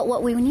 But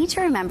what we need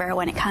to remember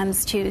when it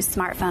comes to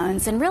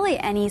smartphones and really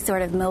any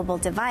sort of mobile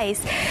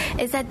device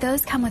is that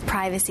those come with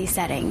privacy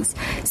settings.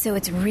 So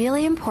it's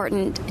really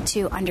important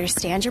to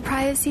understand your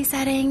privacy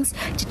settings,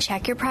 to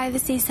check your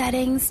privacy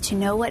settings, to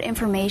know what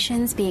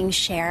information's being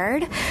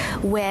shared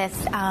with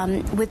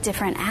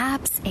different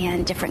apps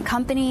and different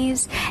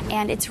companies.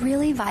 And it's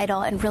really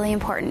vital and really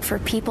important for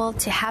people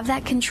to have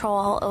that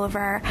control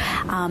over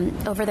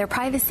their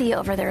privacy,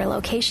 over their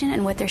location,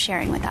 and what they're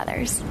sharing with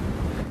others.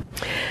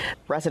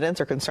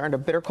 Residents are concerned a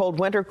bitter cold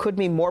winter could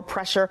mean more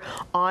pressure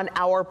on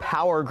our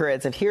power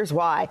grids. And here's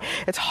why.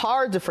 It's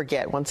hard to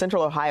forget when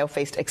Central Ohio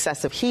faced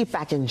excessive heat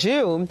back in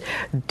June,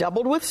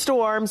 doubled with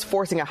storms,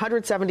 forcing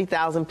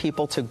 170,000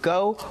 people to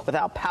go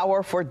without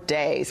power for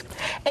days.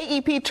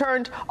 AEP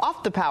turned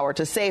off the power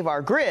to save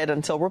our grid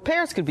until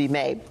repairs could be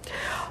made.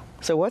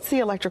 So what's the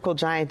electrical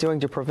giant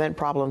doing to prevent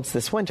problems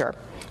this winter?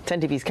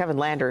 10 TV's Kevin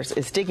Landers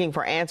is digging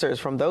for answers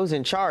from those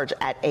in charge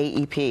at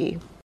AEP.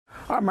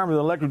 I remember the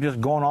electric just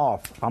going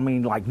off. I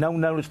mean, like no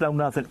notice, no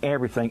nothing,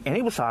 everything. And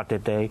it was hot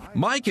that day.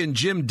 Mike and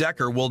Jim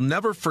Decker will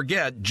never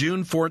forget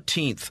June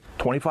 14th.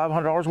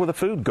 $2,500 worth of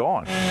food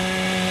gone.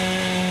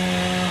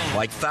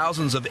 Like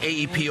thousands of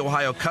AEP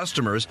Ohio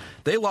customers,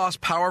 they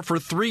lost power for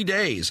 3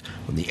 days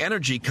when the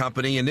energy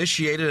company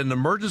initiated an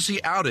emergency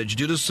outage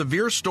due to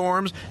severe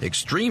storms,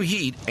 extreme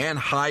heat, and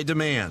high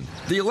demand.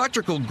 The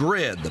electrical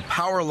grid, the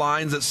power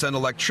lines that send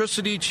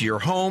electricity to your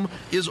home,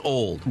 is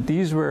old.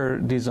 These were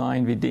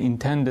designed with the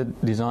intended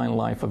design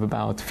life of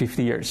about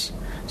 50 years.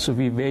 So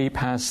we're way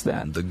past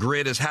that. The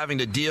grid is having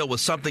to deal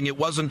with something it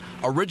wasn't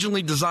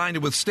originally designed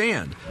to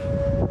withstand: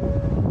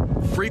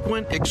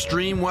 frequent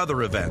extreme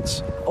weather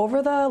events.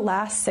 Over the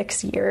last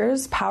 6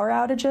 years, power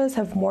outages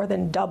have more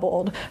than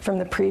doubled from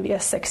the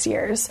previous 6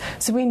 years.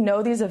 So we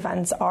know these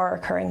events are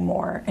occurring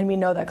more, and we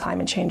know that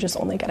climate change is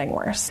only getting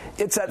worse.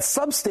 It's at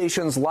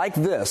substations like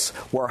this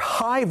where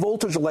high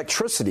voltage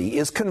electricity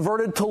is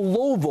converted to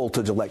low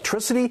voltage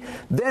electricity,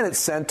 then it's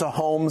sent to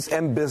homes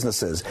and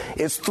businesses.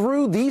 It's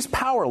through these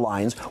power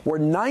lines where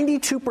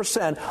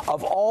 92%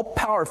 of all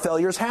power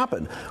failures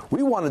happen.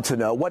 We wanted to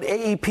know what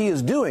AEP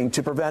is doing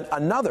to prevent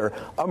another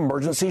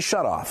emergency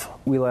shutoff.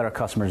 We let our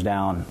customers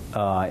down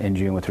in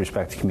June with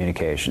respect to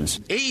communications.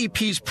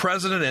 AEP's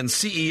president and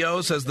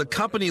CEO says the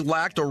company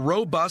lacked a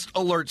robust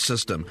alert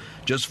system.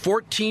 Just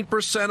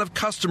 14% of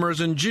customers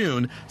in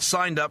June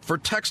signed up for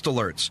text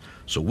alerts.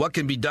 So what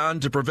can be done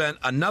to prevent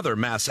another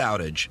mass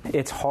outage?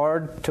 It's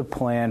hard to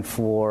plan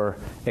for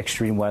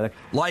extreme weather.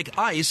 Like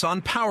ice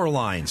on power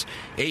lines.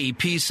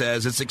 AEP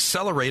says it's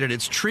accelerated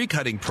its tree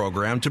cutting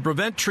program to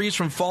prevent trees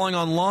from falling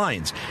on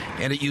lines,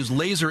 and it used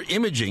laser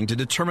imaging to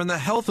determine the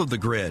health of the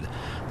grid.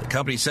 The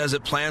company says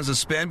it plans to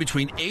spend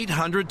between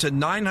 $800 to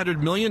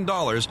 $900 million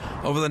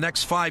over the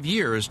next 5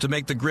 years to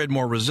make the grid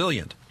more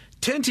resilient.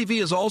 10 TV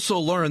has also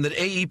learned that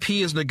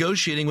AEP is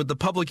negotiating with the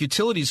Public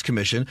Utilities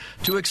Commission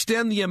to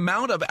extend the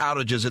amount of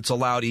outages it's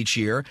allowed each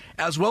year,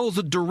 as well as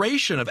the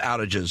duration of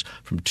outages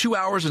from 2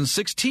 hours and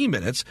 16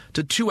 minutes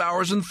to 2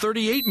 hours and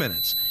 38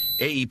 minutes.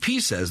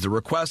 AEP says the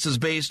request is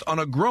based on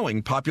a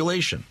growing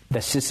population.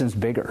 The system's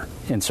bigger,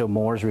 and so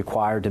more is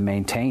required to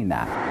maintain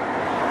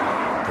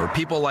that. For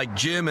people like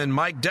Jim and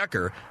Mike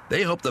Decker,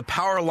 they hope the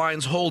power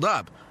lines hold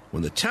up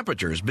when the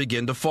temperatures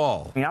begin to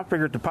fall. I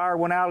figured if the power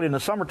went out in the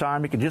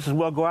summertime, it could just as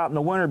well go out in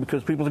the winter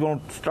because people are going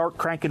to start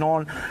cranking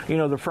on,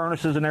 the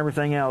furnaces and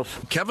everything else.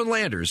 Kevin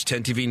Landers,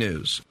 10 TV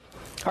News.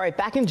 All right,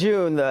 back in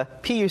June, the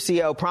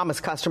PUCO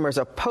promised customers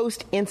a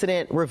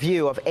post-incident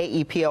review of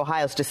AEP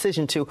Ohio's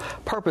decision to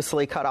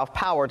purposely cut off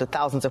power to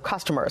thousands of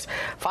customers.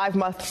 5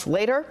 months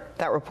later,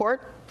 that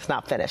report is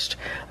not finished.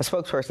 A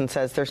spokesperson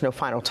says there's no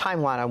final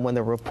timeline on when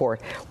the report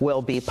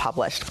will be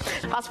published.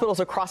 Hospitals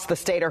across the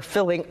state are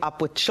filling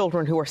up with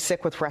children who are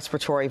sick with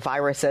respiratory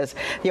viruses.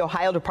 The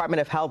Ohio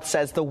Department of Health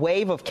says the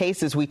wave of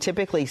cases we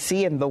typically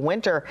see in the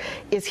winter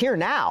is here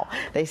now.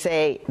 They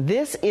say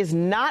this is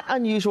not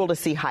unusual to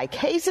see high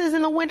cases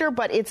in the winter,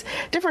 but it's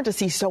different to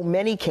see so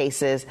many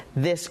cases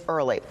this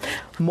early.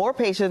 More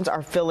patients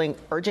are filling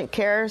urgent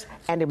cares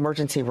and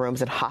emergency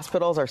rooms, and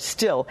hospitals are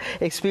still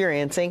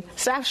experiencing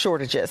staff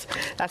shortages.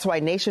 That's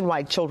why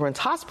Nationwide Children's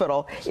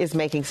Hospital is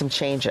making some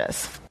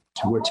changes.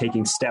 We're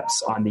taking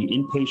steps on the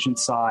inpatient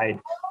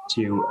side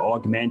to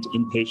augment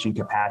inpatient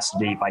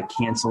capacity by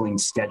canceling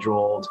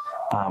scheduled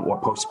or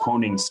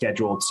postponing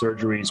scheduled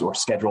surgeries or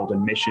scheduled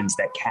admissions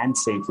that can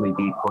safely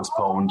be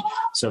postponed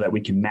so that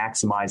we can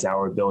maximize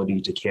our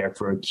ability to care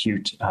for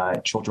acute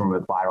children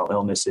with viral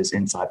illnesses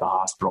inside the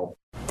hospital.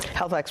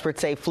 Health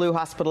experts say flu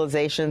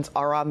hospitalizations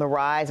are on the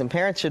rise, and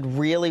parents should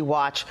really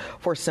watch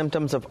for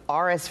symptoms of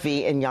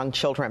RSV in young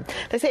children.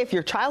 They say if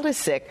your child is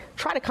sick,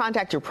 try to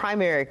contact your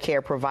primary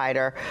care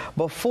provider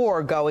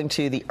before going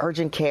to the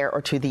urgent care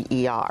or to the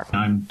ER.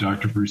 I'm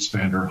Dr. Bruce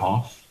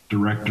Vanderhoff,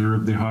 Director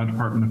of the Ohio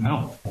Department of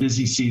Health.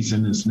 Busy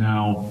season is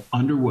now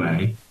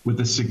underway with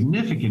a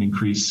significant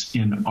increase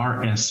in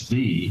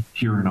RSV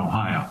here in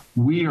Ohio.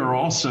 We are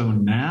also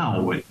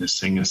now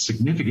witnessing a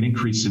significant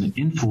increase in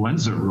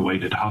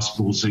influenza-related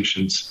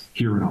hospitalizations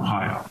here in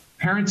Ohio.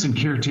 Parents and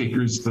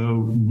caretakers,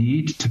 though,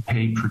 need to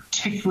pay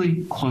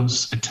particularly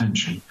close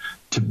attention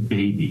to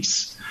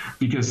babies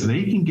because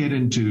they can get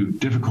into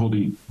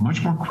difficulty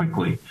much more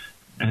quickly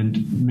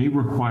and may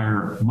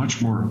require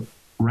much more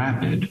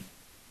rapid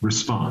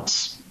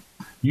response.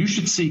 You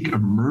should seek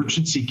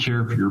emergency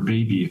care for your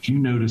baby if you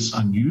notice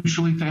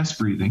unusually fast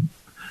breathing,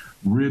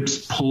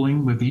 ribs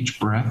pulling with each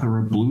breath, or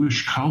a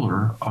bluish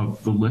color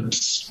of the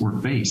lips or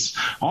face.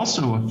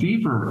 Also, a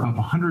fever of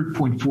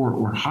 100.4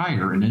 or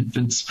higher in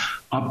infants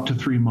up to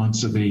 3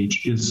 months of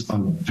age is a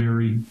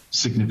very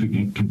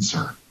significant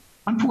concern.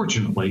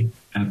 Unfortunately,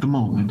 at the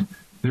moment,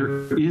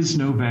 there is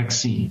no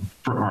vaccine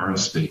for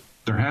RSV.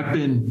 There have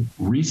been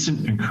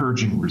recent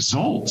encouraging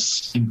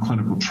results in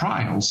clinical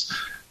trials,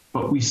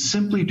 but we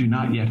simply do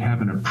not yet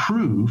have an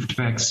approved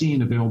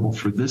vaccine available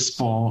for this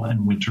fall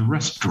and winter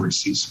respiratory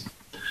season.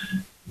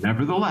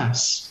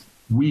 Nevertheless,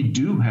 we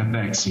do have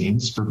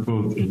vaccines for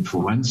both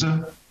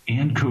influenza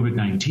and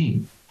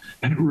COVID-19,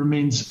 and it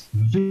remains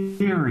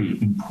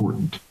very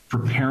important for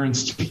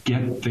parents to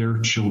get their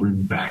children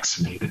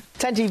vaccinated.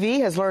 10 TV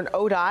has learned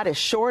ODOT is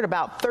short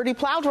about 30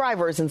 plow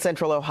drivers in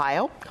central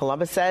Ohio.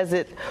 Columbus says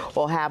it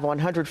will have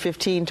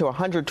 115 to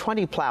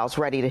 120 plows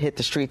ready to hit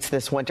the streets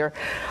this winter.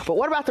 But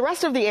what about the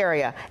rest of the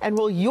area? And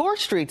will your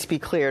streets be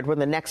cleared when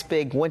the next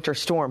big winter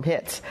storm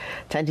hits?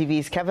 10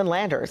 TV's Kevin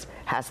Landers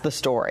has the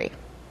story.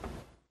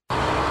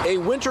 A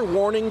winter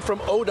warning from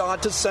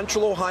ODOT to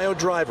Central Ohio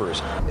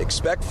drivers.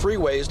 Expect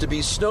freeways to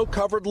be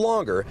snow-covered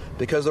longer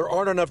because there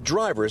aren't enough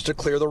drivers to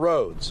clear the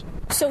roads.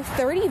 So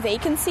 30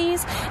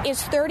 vacancies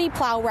is 30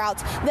 plow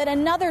routes that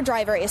another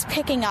driver is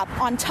picking up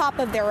on top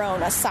of their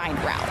own assigned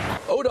route.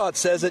 ODOT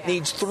says it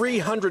needs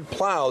 300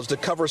 plows to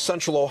cover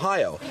Central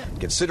Ohio.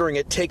 Considering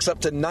it takes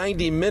up to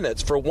 90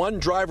 minutes for one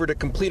driver to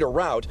complete a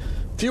route,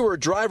 fewer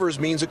drivers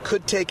means it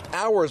could take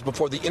hours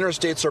before the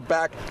interstates are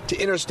back to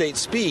interstate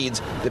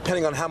speeds,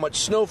 depending on how much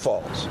snow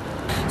falls.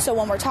 So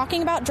when we're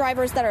talking about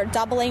drivers that are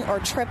doubling or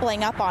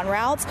tripling up on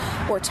routes,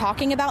 we're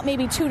talking about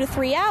maybe 2 to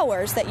 3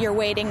 hours that you're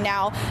waiting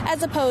now,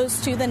 as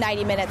opposed to the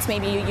 90 minutes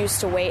maybe you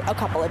used to wait a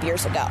couple of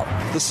years ago.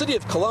 The city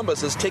of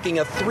Columbus is taking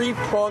a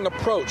three-prong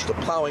approach to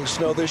plowing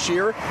snow this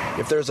year.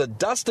 If there's a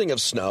dusting of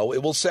snow,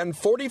 it will send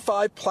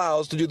 45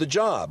 plows to do the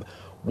job.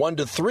 1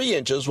 to 3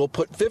 inches will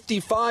put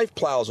 55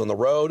 plows on the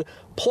road,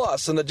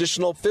 plus an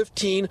additional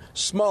 15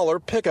 smaller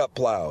pickup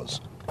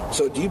plows.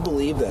 So do you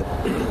believe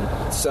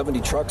that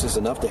 70 trucks is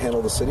enough to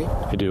handle the city?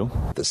 I do.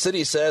 The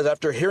city says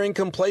after hearing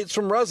complaints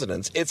from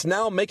residents, it's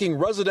now making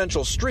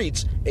residential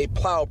streets a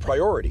plow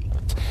priority.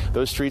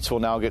 Those streets will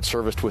now get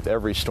serviced with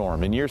every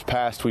storm. In years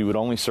past, we would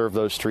only serve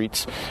those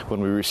streets when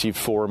we received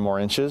 4 or more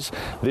inches.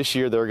 This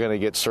year, they're going to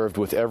get served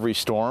with every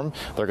storm.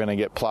 They're going to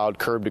get plowed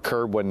curb to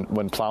curb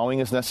when plowing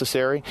is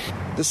necessary.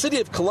 The city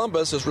of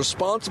Columbus is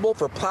responsible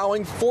for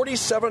plowing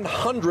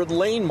 4,700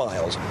 lane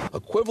miles,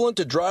 equivalent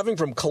to driving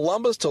from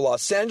Columbus to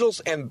Los Angeles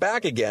and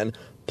back again,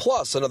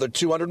 plus another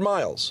 200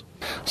 miles.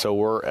 So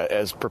we're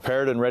as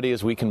prepared and ready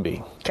as we can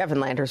be. Kevin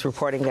Landers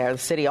reporting there. The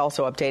city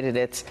also updated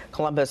its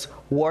Columbus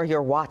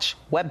Warrior Watch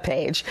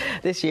webpage.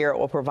 This year it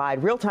will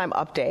provide real-time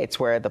updates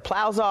where the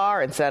plows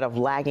are instead of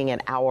lagging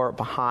an hour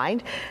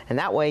behind. And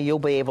that way you'll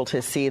be able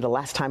to see the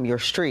last time your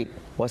street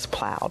was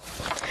plowed.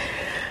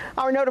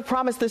 Our note of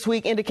promise this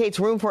week indicates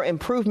room for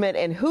improvement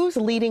in who's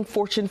leading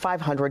Fortune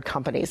 500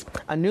 companies.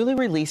 A newly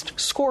released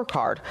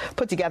scorecard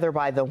put together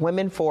by the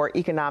Women for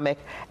Economic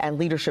and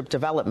Leadership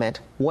Development,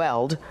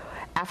 WELD,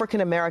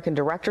 African American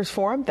Directors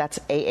Forum, that's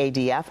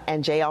AADF,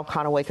 and J.L.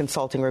 Conaway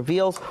Consulting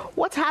reveals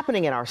what's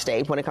happening in our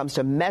state when it comes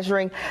to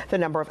measuring the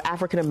number of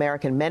African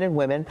American men and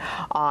women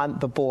on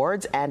the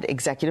boards and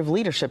executive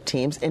leadership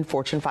teams in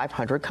Fortune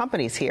 500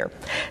 companies here.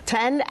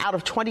 10 out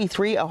of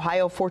 23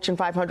 Ohio Fortune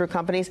 500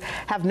 companies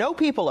have no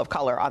people of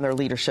color on their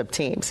leadership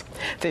teams.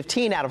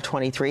 15 out of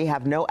 23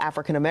 have no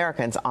African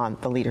Americans on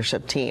the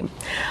leadership team.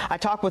 I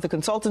talked with a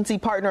consultancy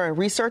partner and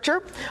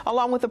researcher,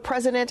 along with the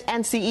president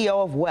and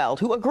CEO of WELD,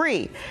 who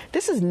agree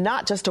this is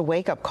not just a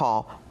wake-up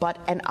call, but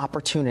an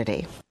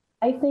opportunity.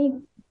 I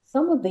think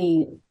some of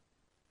the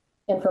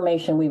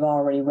information we've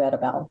already read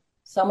about,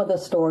 some of the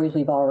stories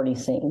we've already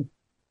seen,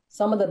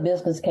 some of the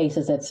business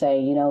cases that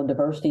say,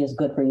 diversity is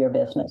good for your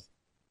business.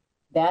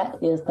 That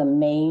is the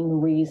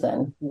main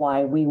reason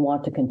why we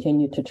want to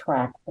continue to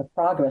track the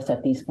progress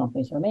that these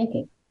companies are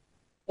making.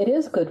 It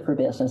is good for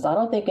business. I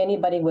don't think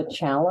anybody would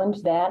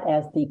challenge that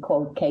as the,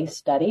 quote, case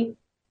study.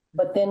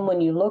 But then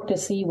when you look to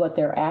see what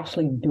they're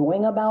actually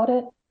doing about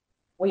it,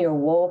 we are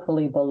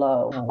woefully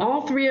below.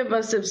 All three of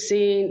us have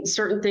seen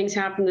certain things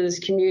happen in this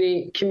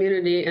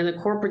community and the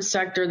corporate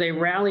sector. They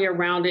rally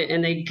around it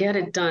and they get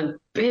it done.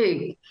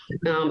 Big,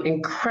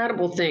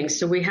 incredible things.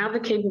 So we have the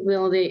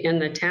capability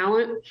and the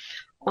talent.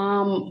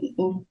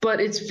 But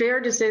it's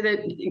fair to say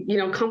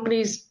that,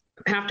 companies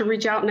have to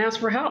reach out and ask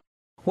for help.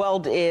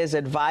 WELD is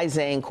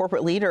advising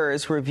corporate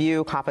leaders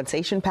review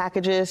compensation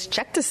packages,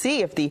 check to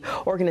see if the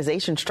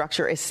organization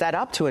structure is set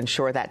up to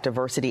ensure that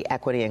diversity,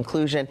 equity,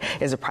 inclusion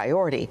is a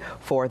priority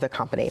for the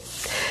company.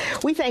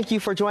 We thank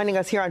you for joining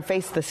us here on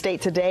Face the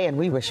State today, and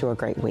we wish you a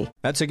great week.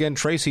 That's again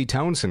Tracy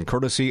Townsend,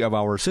 courtesy of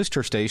our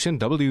sister station,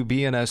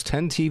 WBNS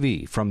 10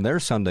 TV, from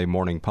their Sunday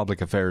morning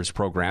public affairs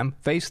program,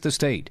 Face the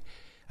State.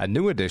 A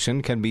new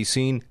edition can be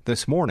seen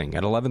this morning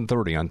at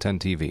 11:30 on 10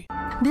 TV.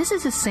 This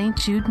is a St.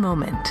 Jude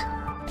moment.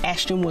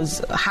 Ashton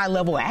was a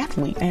high-level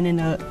athlete, and in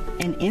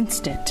an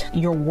instant,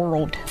 your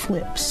world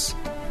flips.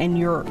 and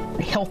your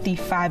healthy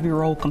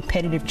 5-year-old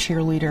competitive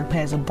cheerleader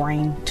has a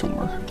brain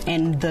tumor.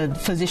 And the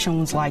physician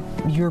was like,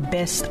 your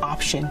best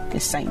option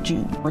is St.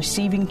 Jude.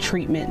 Receiving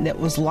treatment that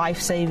was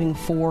life-saving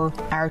for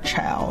our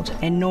child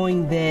and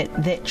knowing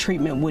that that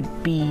treatment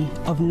would be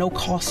of no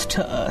cost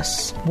to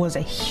us was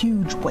a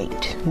huge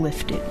weight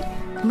lifted.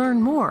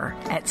 Learn more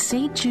at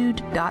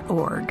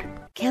stjude.org.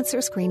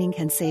 Cancer screening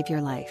can save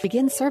your life.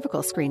 Begin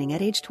cervical screening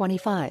at age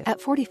 25.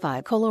 At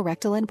 45,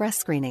 colorectal and breast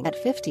screening. At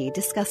 50,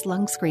 discuss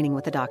lung screening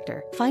with a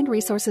doctor. Find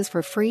resources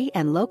for free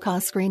and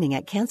low-cost screening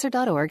at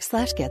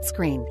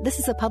cancer.org/getscreened. This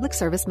is a public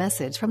service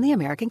message from the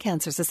American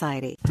Cancer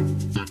Society.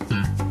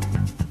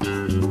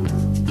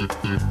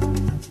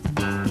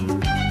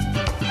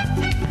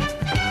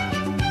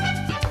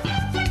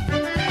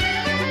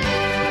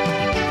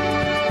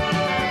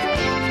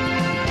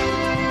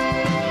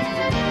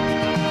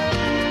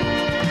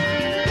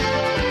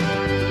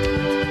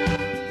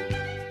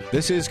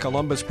 This is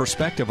Columbus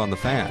Perspective on the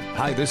Fan.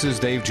 Hi, this is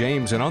Dave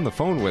James, and on the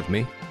phone with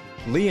me,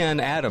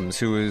 Leanne Adams,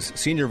 who is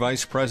Senior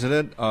Vice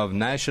President of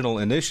National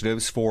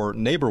Initiatives for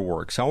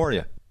NeighborWorks. How are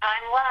you?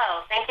 I'm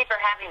well. Thank you for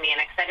having me, and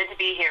excited to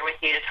be here with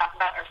you to talk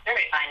about our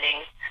survey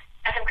findings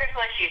and some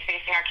critical issues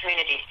facing our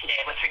communities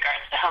today with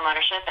regards to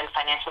homeownership and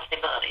financial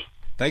stability.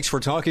 Thanks for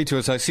talking to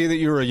us. I see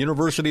that you're a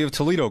University of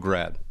Toledo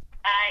grad.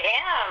 I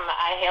am.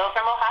 I hail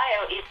from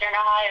Ohio, Eastern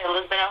Ohio.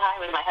 Lisbon,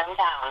 Ohio is my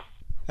hometown.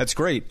 That's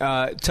great.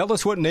 Tell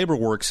us what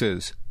NeighborWorks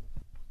is.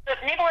 So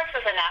NeighborWorks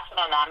is a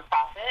national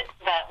nonprofit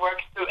that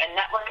works through a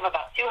network of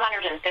about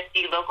 250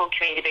 local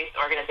community-based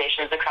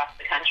organizations across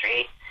the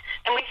country.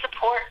 And we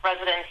support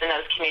residents in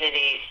those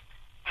communities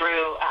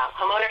through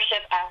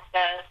homeownership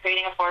access,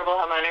 creating affordable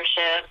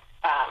homeownership,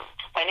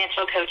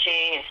 financial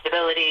coaching and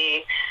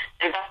stability,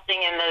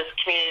 investing in those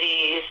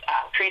communities,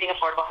 creating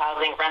affordable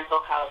housing, rental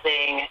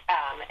housing,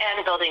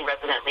 and building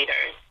resident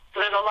leaders. So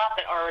there's a lot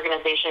that our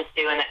organizations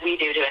do and that we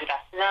do to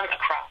invest in them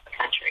across the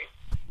country.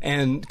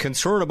 And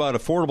concern about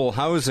affordable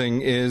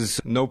housing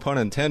is, no pun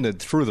intended,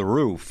 through the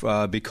roof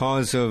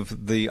because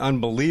of the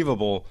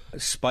unbelievable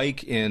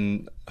spike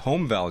in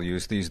home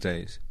values these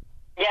days.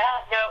 Yeah,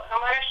 no,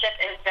 homeownership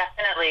is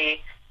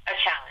definitely a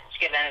challenge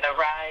given the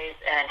rise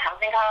in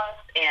housing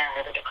costs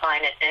and the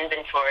decline in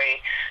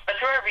inventory. But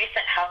through our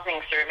recent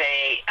housing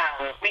survey,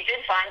 we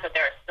did find that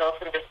there are still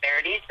some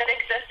disparities that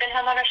exist in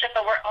homeownership,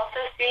 but we're also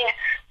seeing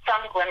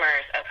some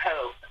glimmers of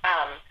hope.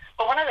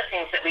 But one of the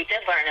things that we did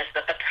learn is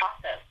that the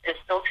process is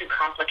still too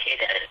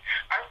complicated.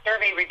 Our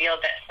survey revealed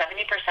that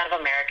 70%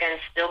 of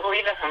Americans still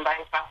believe the home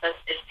buying process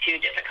is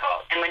too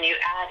difficult. And when you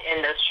add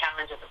in those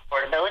challenges of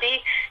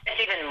affordability,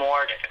 it's even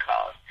more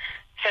difficult.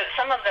 So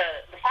some of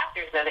the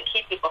factors, though, that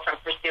keep people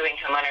from pursuing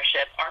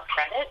homeownership are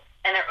credit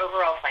and their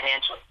overall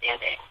financial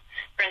standing.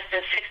 For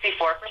instance,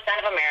 64%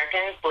 of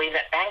Americans believe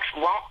that banks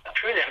won't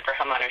approve them for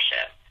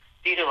homeownership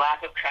due to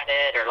lack of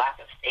credit or lack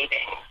of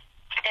savings.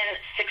 And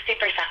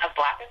 60% of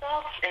Black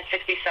adults and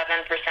 67%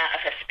 of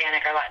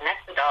Hispanic or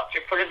Latinx adults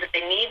reported that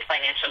they need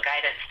financial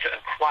guidance to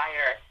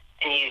acquire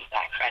and use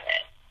that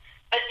credit.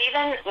 But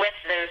even with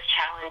those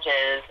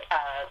challenges,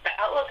 the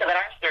outlook that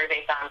our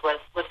survey found was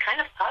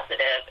kind of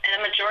positive. And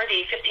a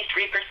majority,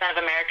 53% of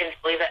Americans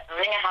believe that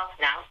owning a house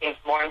now seems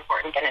more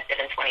important than it did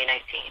in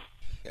 2019.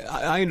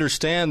 I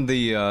understand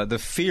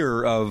the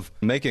fear of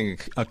making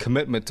a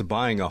commitment to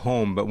buying a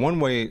home, but one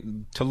way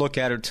to look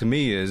at it to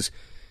me is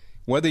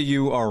whether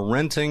you are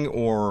renting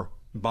or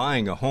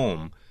buying a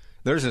home,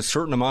 there's a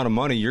certain amount of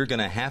money you're going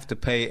to have to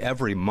pay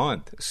every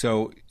month.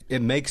 So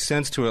it makes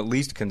sense to at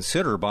least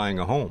consider buying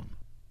a home.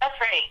 That's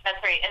right.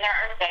 And there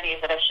are studies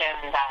that have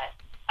shown that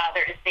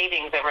there is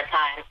savings over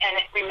time. And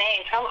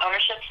home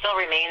ownership still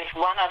remains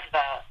one of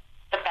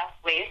the best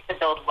ways to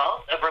build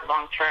wealth over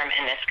long term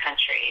in this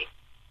country.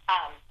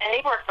 And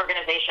NeighborWorks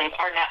organizations,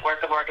 our network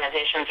of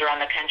organizations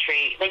around the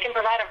country, they can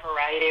provide a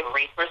variety of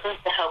resources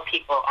to help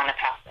people on the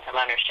path to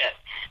homeownership.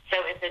 So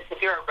if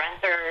you're a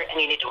renter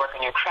and you need to work on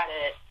your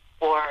credit,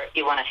 or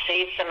you want to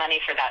save some money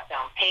for that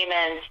down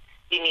payment,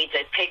 you need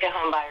to take a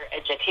home buyer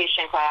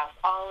education class,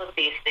 all of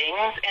these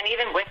things, and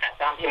even with that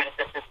down payment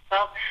assistance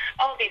itself,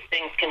 all of these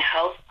things can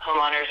help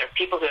homeowners or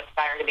people who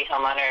aspire to be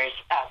homeowners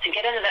to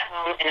get into that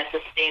home in a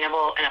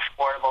sustainable and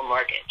affordable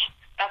mortgage.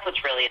 That's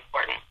what's really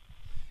important.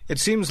 It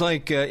seems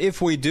like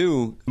if we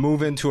do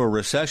move into a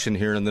recession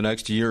here in the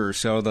next year or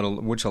so,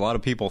 which a lot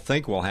of people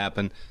think will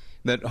happen,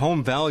 that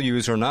home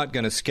values are not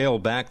going to scale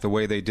back the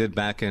way they did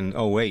back in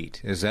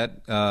 2008. Is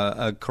that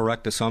a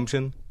correct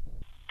assumption?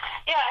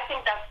 Yeah, I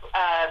think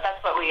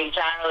that's what we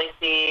generally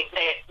see.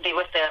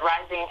 With the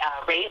rising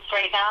rates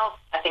right now,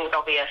 I think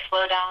there'll be a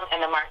slowdown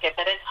in the market,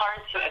 but it's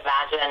hard to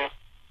imagine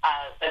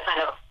the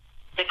kind of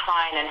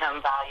decline in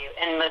home value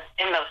in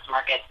most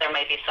markets. There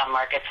may be some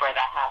markets where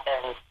that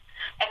happens.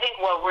 I think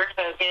what we're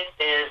focused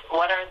is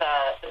what are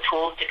the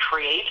tools to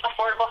create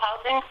affordable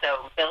housing,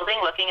 so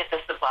looking at the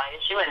supply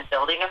issue and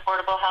building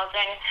affordable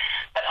housing,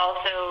 but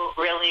also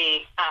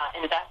really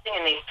investing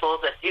in these tools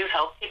that do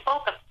help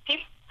people,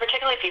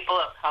 particularly people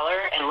of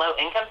color and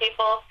low-income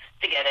people,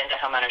 to get into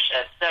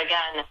homeownership. So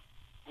again,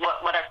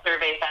 what our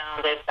survey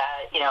found is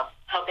that,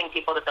 helping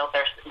people to build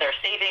their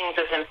savings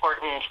is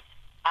important,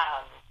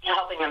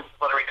 helping them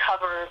to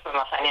recover from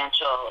a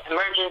financial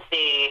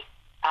emergency,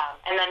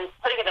 and then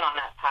putting them on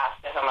that path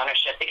to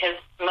homeownership, because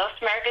most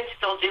Americans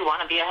still do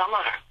want to be a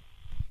homeowner.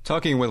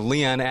 Talking with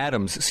Leanne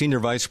Adams, Senior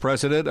Vice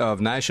President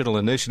of National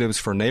Initiatives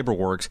for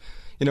NeighborWorks.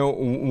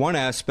 One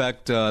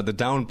aspect, the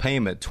down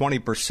payment,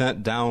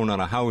 20% down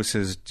on a house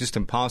is just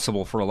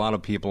impossible for a lot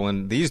of people.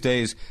 And these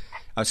days,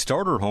 a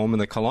starter home in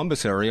the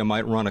Columbus area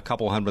might run a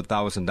couple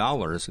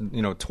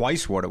 $100,000,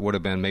 twice what it would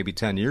have been maybe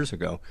 10 years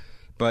ago.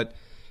 But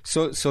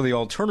so the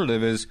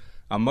alternative is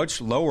a much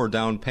lower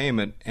down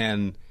payment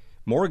and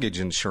mortgage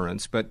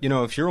insurance. But,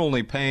 if you're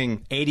only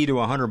paying $80 to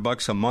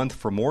 $100 a month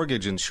for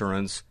mortgage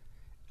insurance,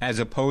 as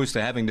opposed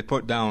to having to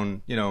put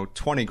down,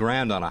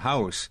 $20,000 on a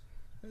house,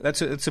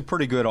 it's a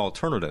pretty good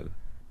alternative.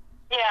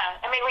 Yeah,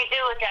 we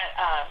do look at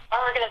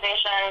our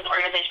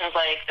organizations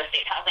like the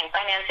State Housing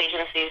Finance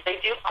Agencies. They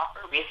do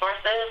offer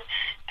resources,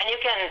 and you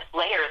can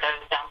layer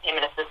those down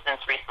payment assistance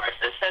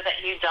resources so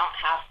that you don't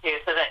have to,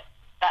 so that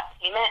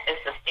payment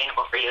is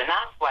sustainable for you. And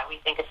that's why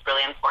we think it's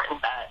really important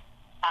that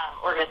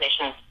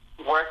organizations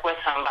work with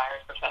home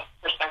buyers,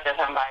 prospective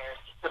home buyers,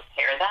 to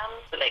prepare them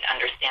so they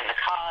understand the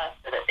cost,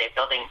 so that they're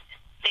building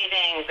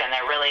savings and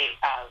they're really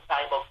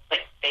valuable,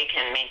 like they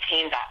can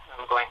maintain that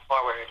home going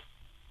forward.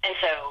 And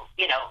so,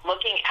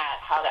 looking at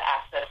how to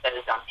access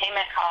those down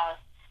payment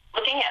costs,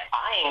 looking at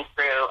buying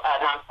through a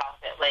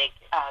nonprofit like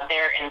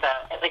they're in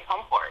like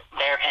Homeport,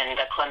 they're in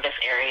the Columbus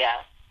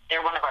area.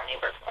 They're one of our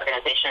neighbor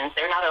organizations.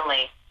 They're not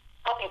only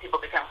helping people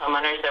become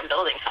homeowners, they're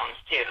building homes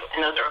too,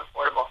 and those are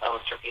affordable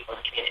homes for people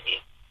in the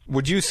community.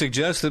 Would you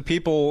suggest that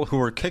people who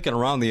are kicking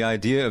around the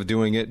idea of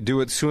doing it do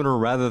it sooner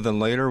rather than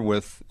later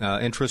with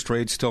interest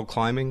rates still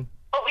climbing?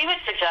 What we would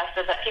suggest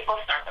is that people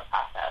start the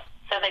process.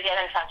 So they get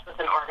in touch with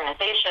an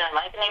organization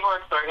like a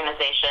NeighborWorks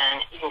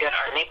organization. You can go to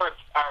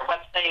our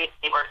website,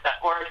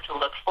 neighborworks.org, to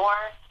look for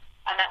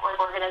a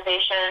network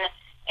organization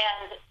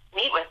and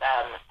meet with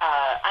them,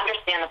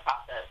 understand the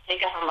process, take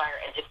a homebuyer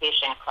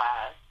education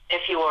class.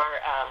 If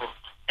you're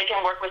they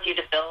can work with you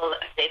to build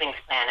a savings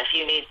plan. If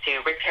you need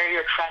to repair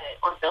your credit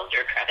or build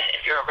your credit,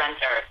 if you're a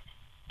renter,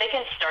 they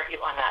can start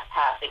you on that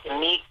path. They can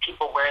meet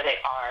people where they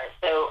are.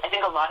 So I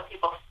think a lot of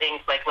people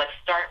think, let's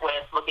start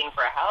with looking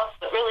for a house,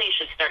 but really you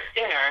should start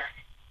sooner.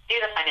 Do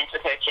the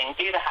financial coaching,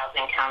 do the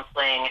housing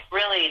counseling,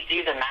 really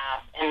do the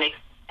math and make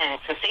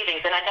some savings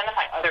and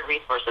identify other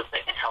resources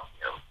that can help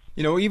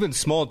you. Even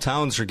small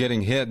towns are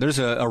getting hit. There's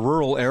a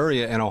rural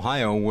area in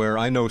Ohio where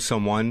I know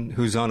someone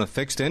who's on a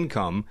fixed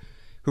income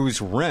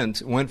whose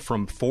rent went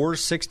from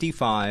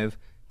 $465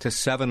 to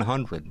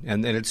 $700,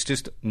 and it's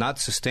just not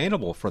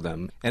sustainable for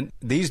them. And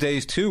these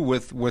days, too,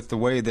 with the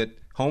way that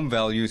home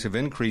values have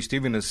increased,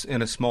 even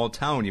in a small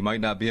town, you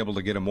might not be able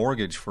to get a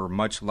mortgage for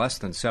much less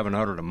than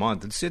 $700 a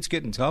month. It's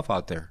getting tough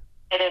out there.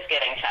 It is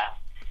getting tough.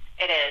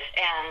 It is,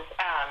 and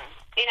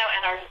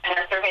and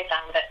our survey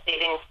found that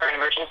savings for an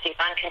emergency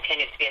fund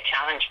continues to be a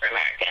challenge for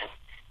Americans.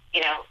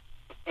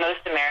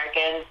 Most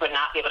Americans would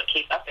not be able to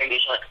keep up their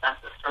usual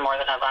expenses for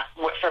longer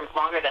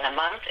than a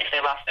month if they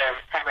lost their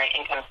primary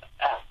income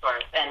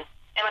source. And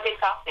with these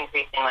costs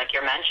increasing, like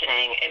you're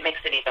mentioning, it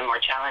makes it even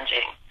more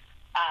challenging.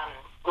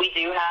 We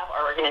do have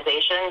our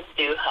organizations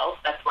do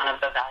help. That's one of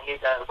the values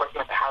of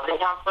working with a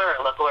housing counselor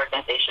or a local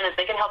organization is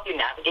they can help you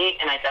navigate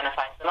and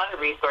identify some other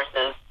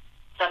resources,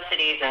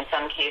 subsidies in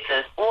some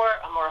cases, or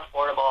a more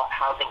affordable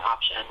housing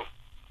option.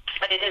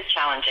 But it is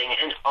challenging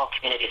in all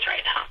communities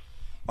right now.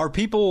 Are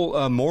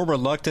people more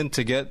reluctant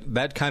to get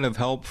that kind of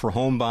help for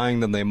home buying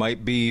than they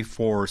might be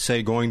for,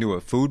 say, going to a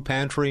food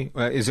pantry?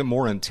 Is it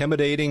more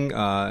intimidating?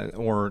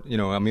 What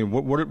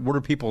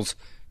are people's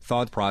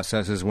thought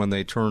processes when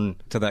they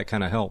turn to that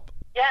kind of help?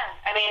 Yeah,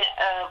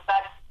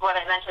 that's what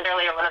I mentioned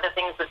earlier. One of the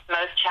things that's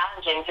most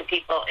challenging to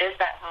people is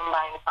that home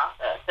buying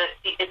process.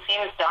 It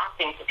seems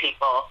daunting to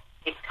people.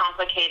 It's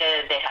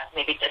complicated. They have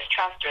maybe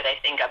distrust, or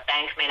they think a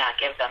bank may not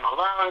give them a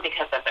loan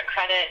because of their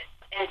credit.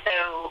 And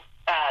so,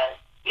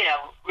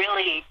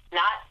 really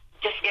not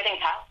just getting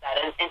past that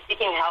and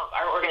seeking help.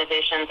 Our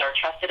organizations are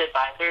trusted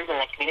advisors in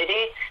the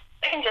community.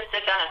 They can just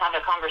sit down and have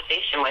a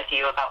conversation with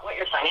you about what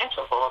your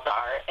financial goals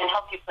are and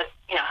help put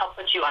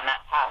you on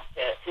that path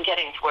to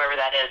getting to wherever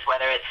that is,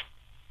 whether it's,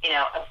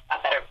 a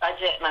better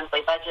budget,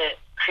 monthly budget,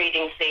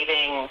 creating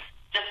savings.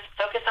 Just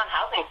focus on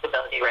housing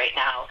stability right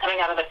now.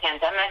 Coming out of the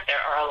pandemic, there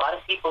are a lot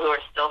of people who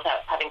are still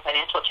having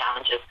financial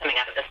challenges coming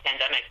out of this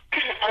pandemic,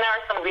 and there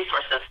are some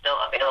resources still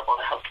available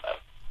to help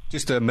folks.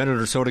 Just a minute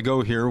or so to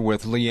go here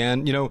with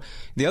Leanne.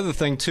 The other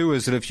thing, too,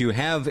 is that if you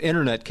have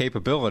internet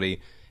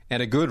capability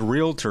and a good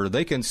realtor,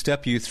 they can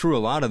step you through a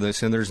lot of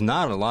this, and there's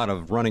not a lot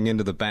of running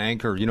into the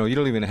bank or, you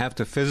don't even have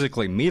to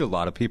physically meet a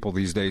lot of people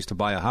these days to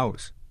buy a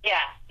house. Yeah,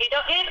 you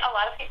don't need a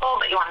lot of people,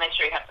 but you want to make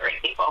sure you have the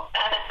right people.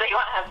 So you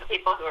want to have the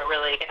people who are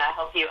really going to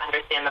help you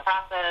understand the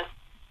process,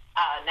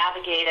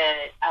 navigate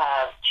it,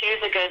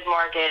 choose a good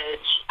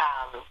mortgage,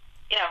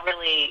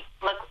 really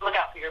look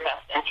out for your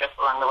best interests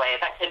along the way.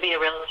 That could could be a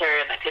realtor,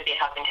 that could be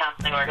a housing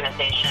counseling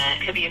organization,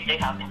 it could be a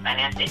state housing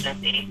finance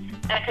agency,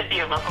 and it could be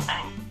your local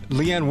bank.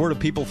 Leanne, where do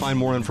people find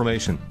more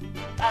information?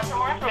 For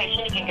more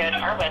information, you can go to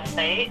our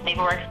website,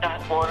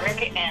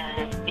 neighborworks.org,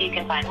 and you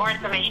can find more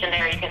information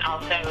there. You can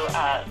also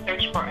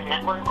search for a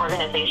network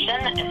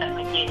organization if that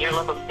might be in your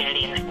local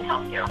community and that can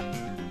help you.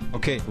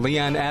 Okay,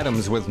 Leanne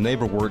Adams with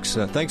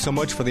NeighborWorks. Thanks so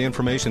much for the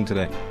information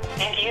today.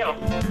 Thank you.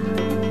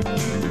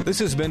 This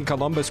has been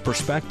Columbus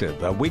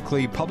Perspective, a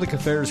weekly public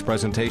affairs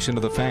presentation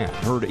of The Fan,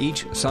 heard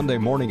each Sunday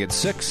morning at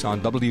 6 on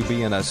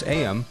WBNS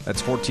AM,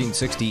 that's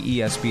 1460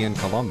 ESPN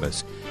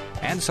Columbus,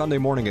 and Sunday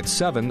morning at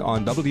 7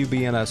 on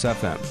WBNS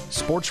FM,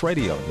 Sports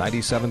Radio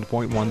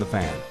 97.1 The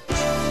Fan.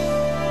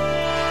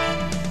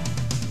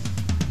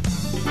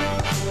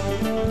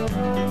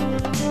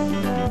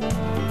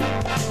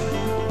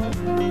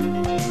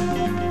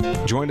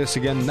 Join us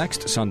again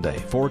next Sunday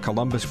for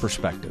Columbus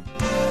Perspective.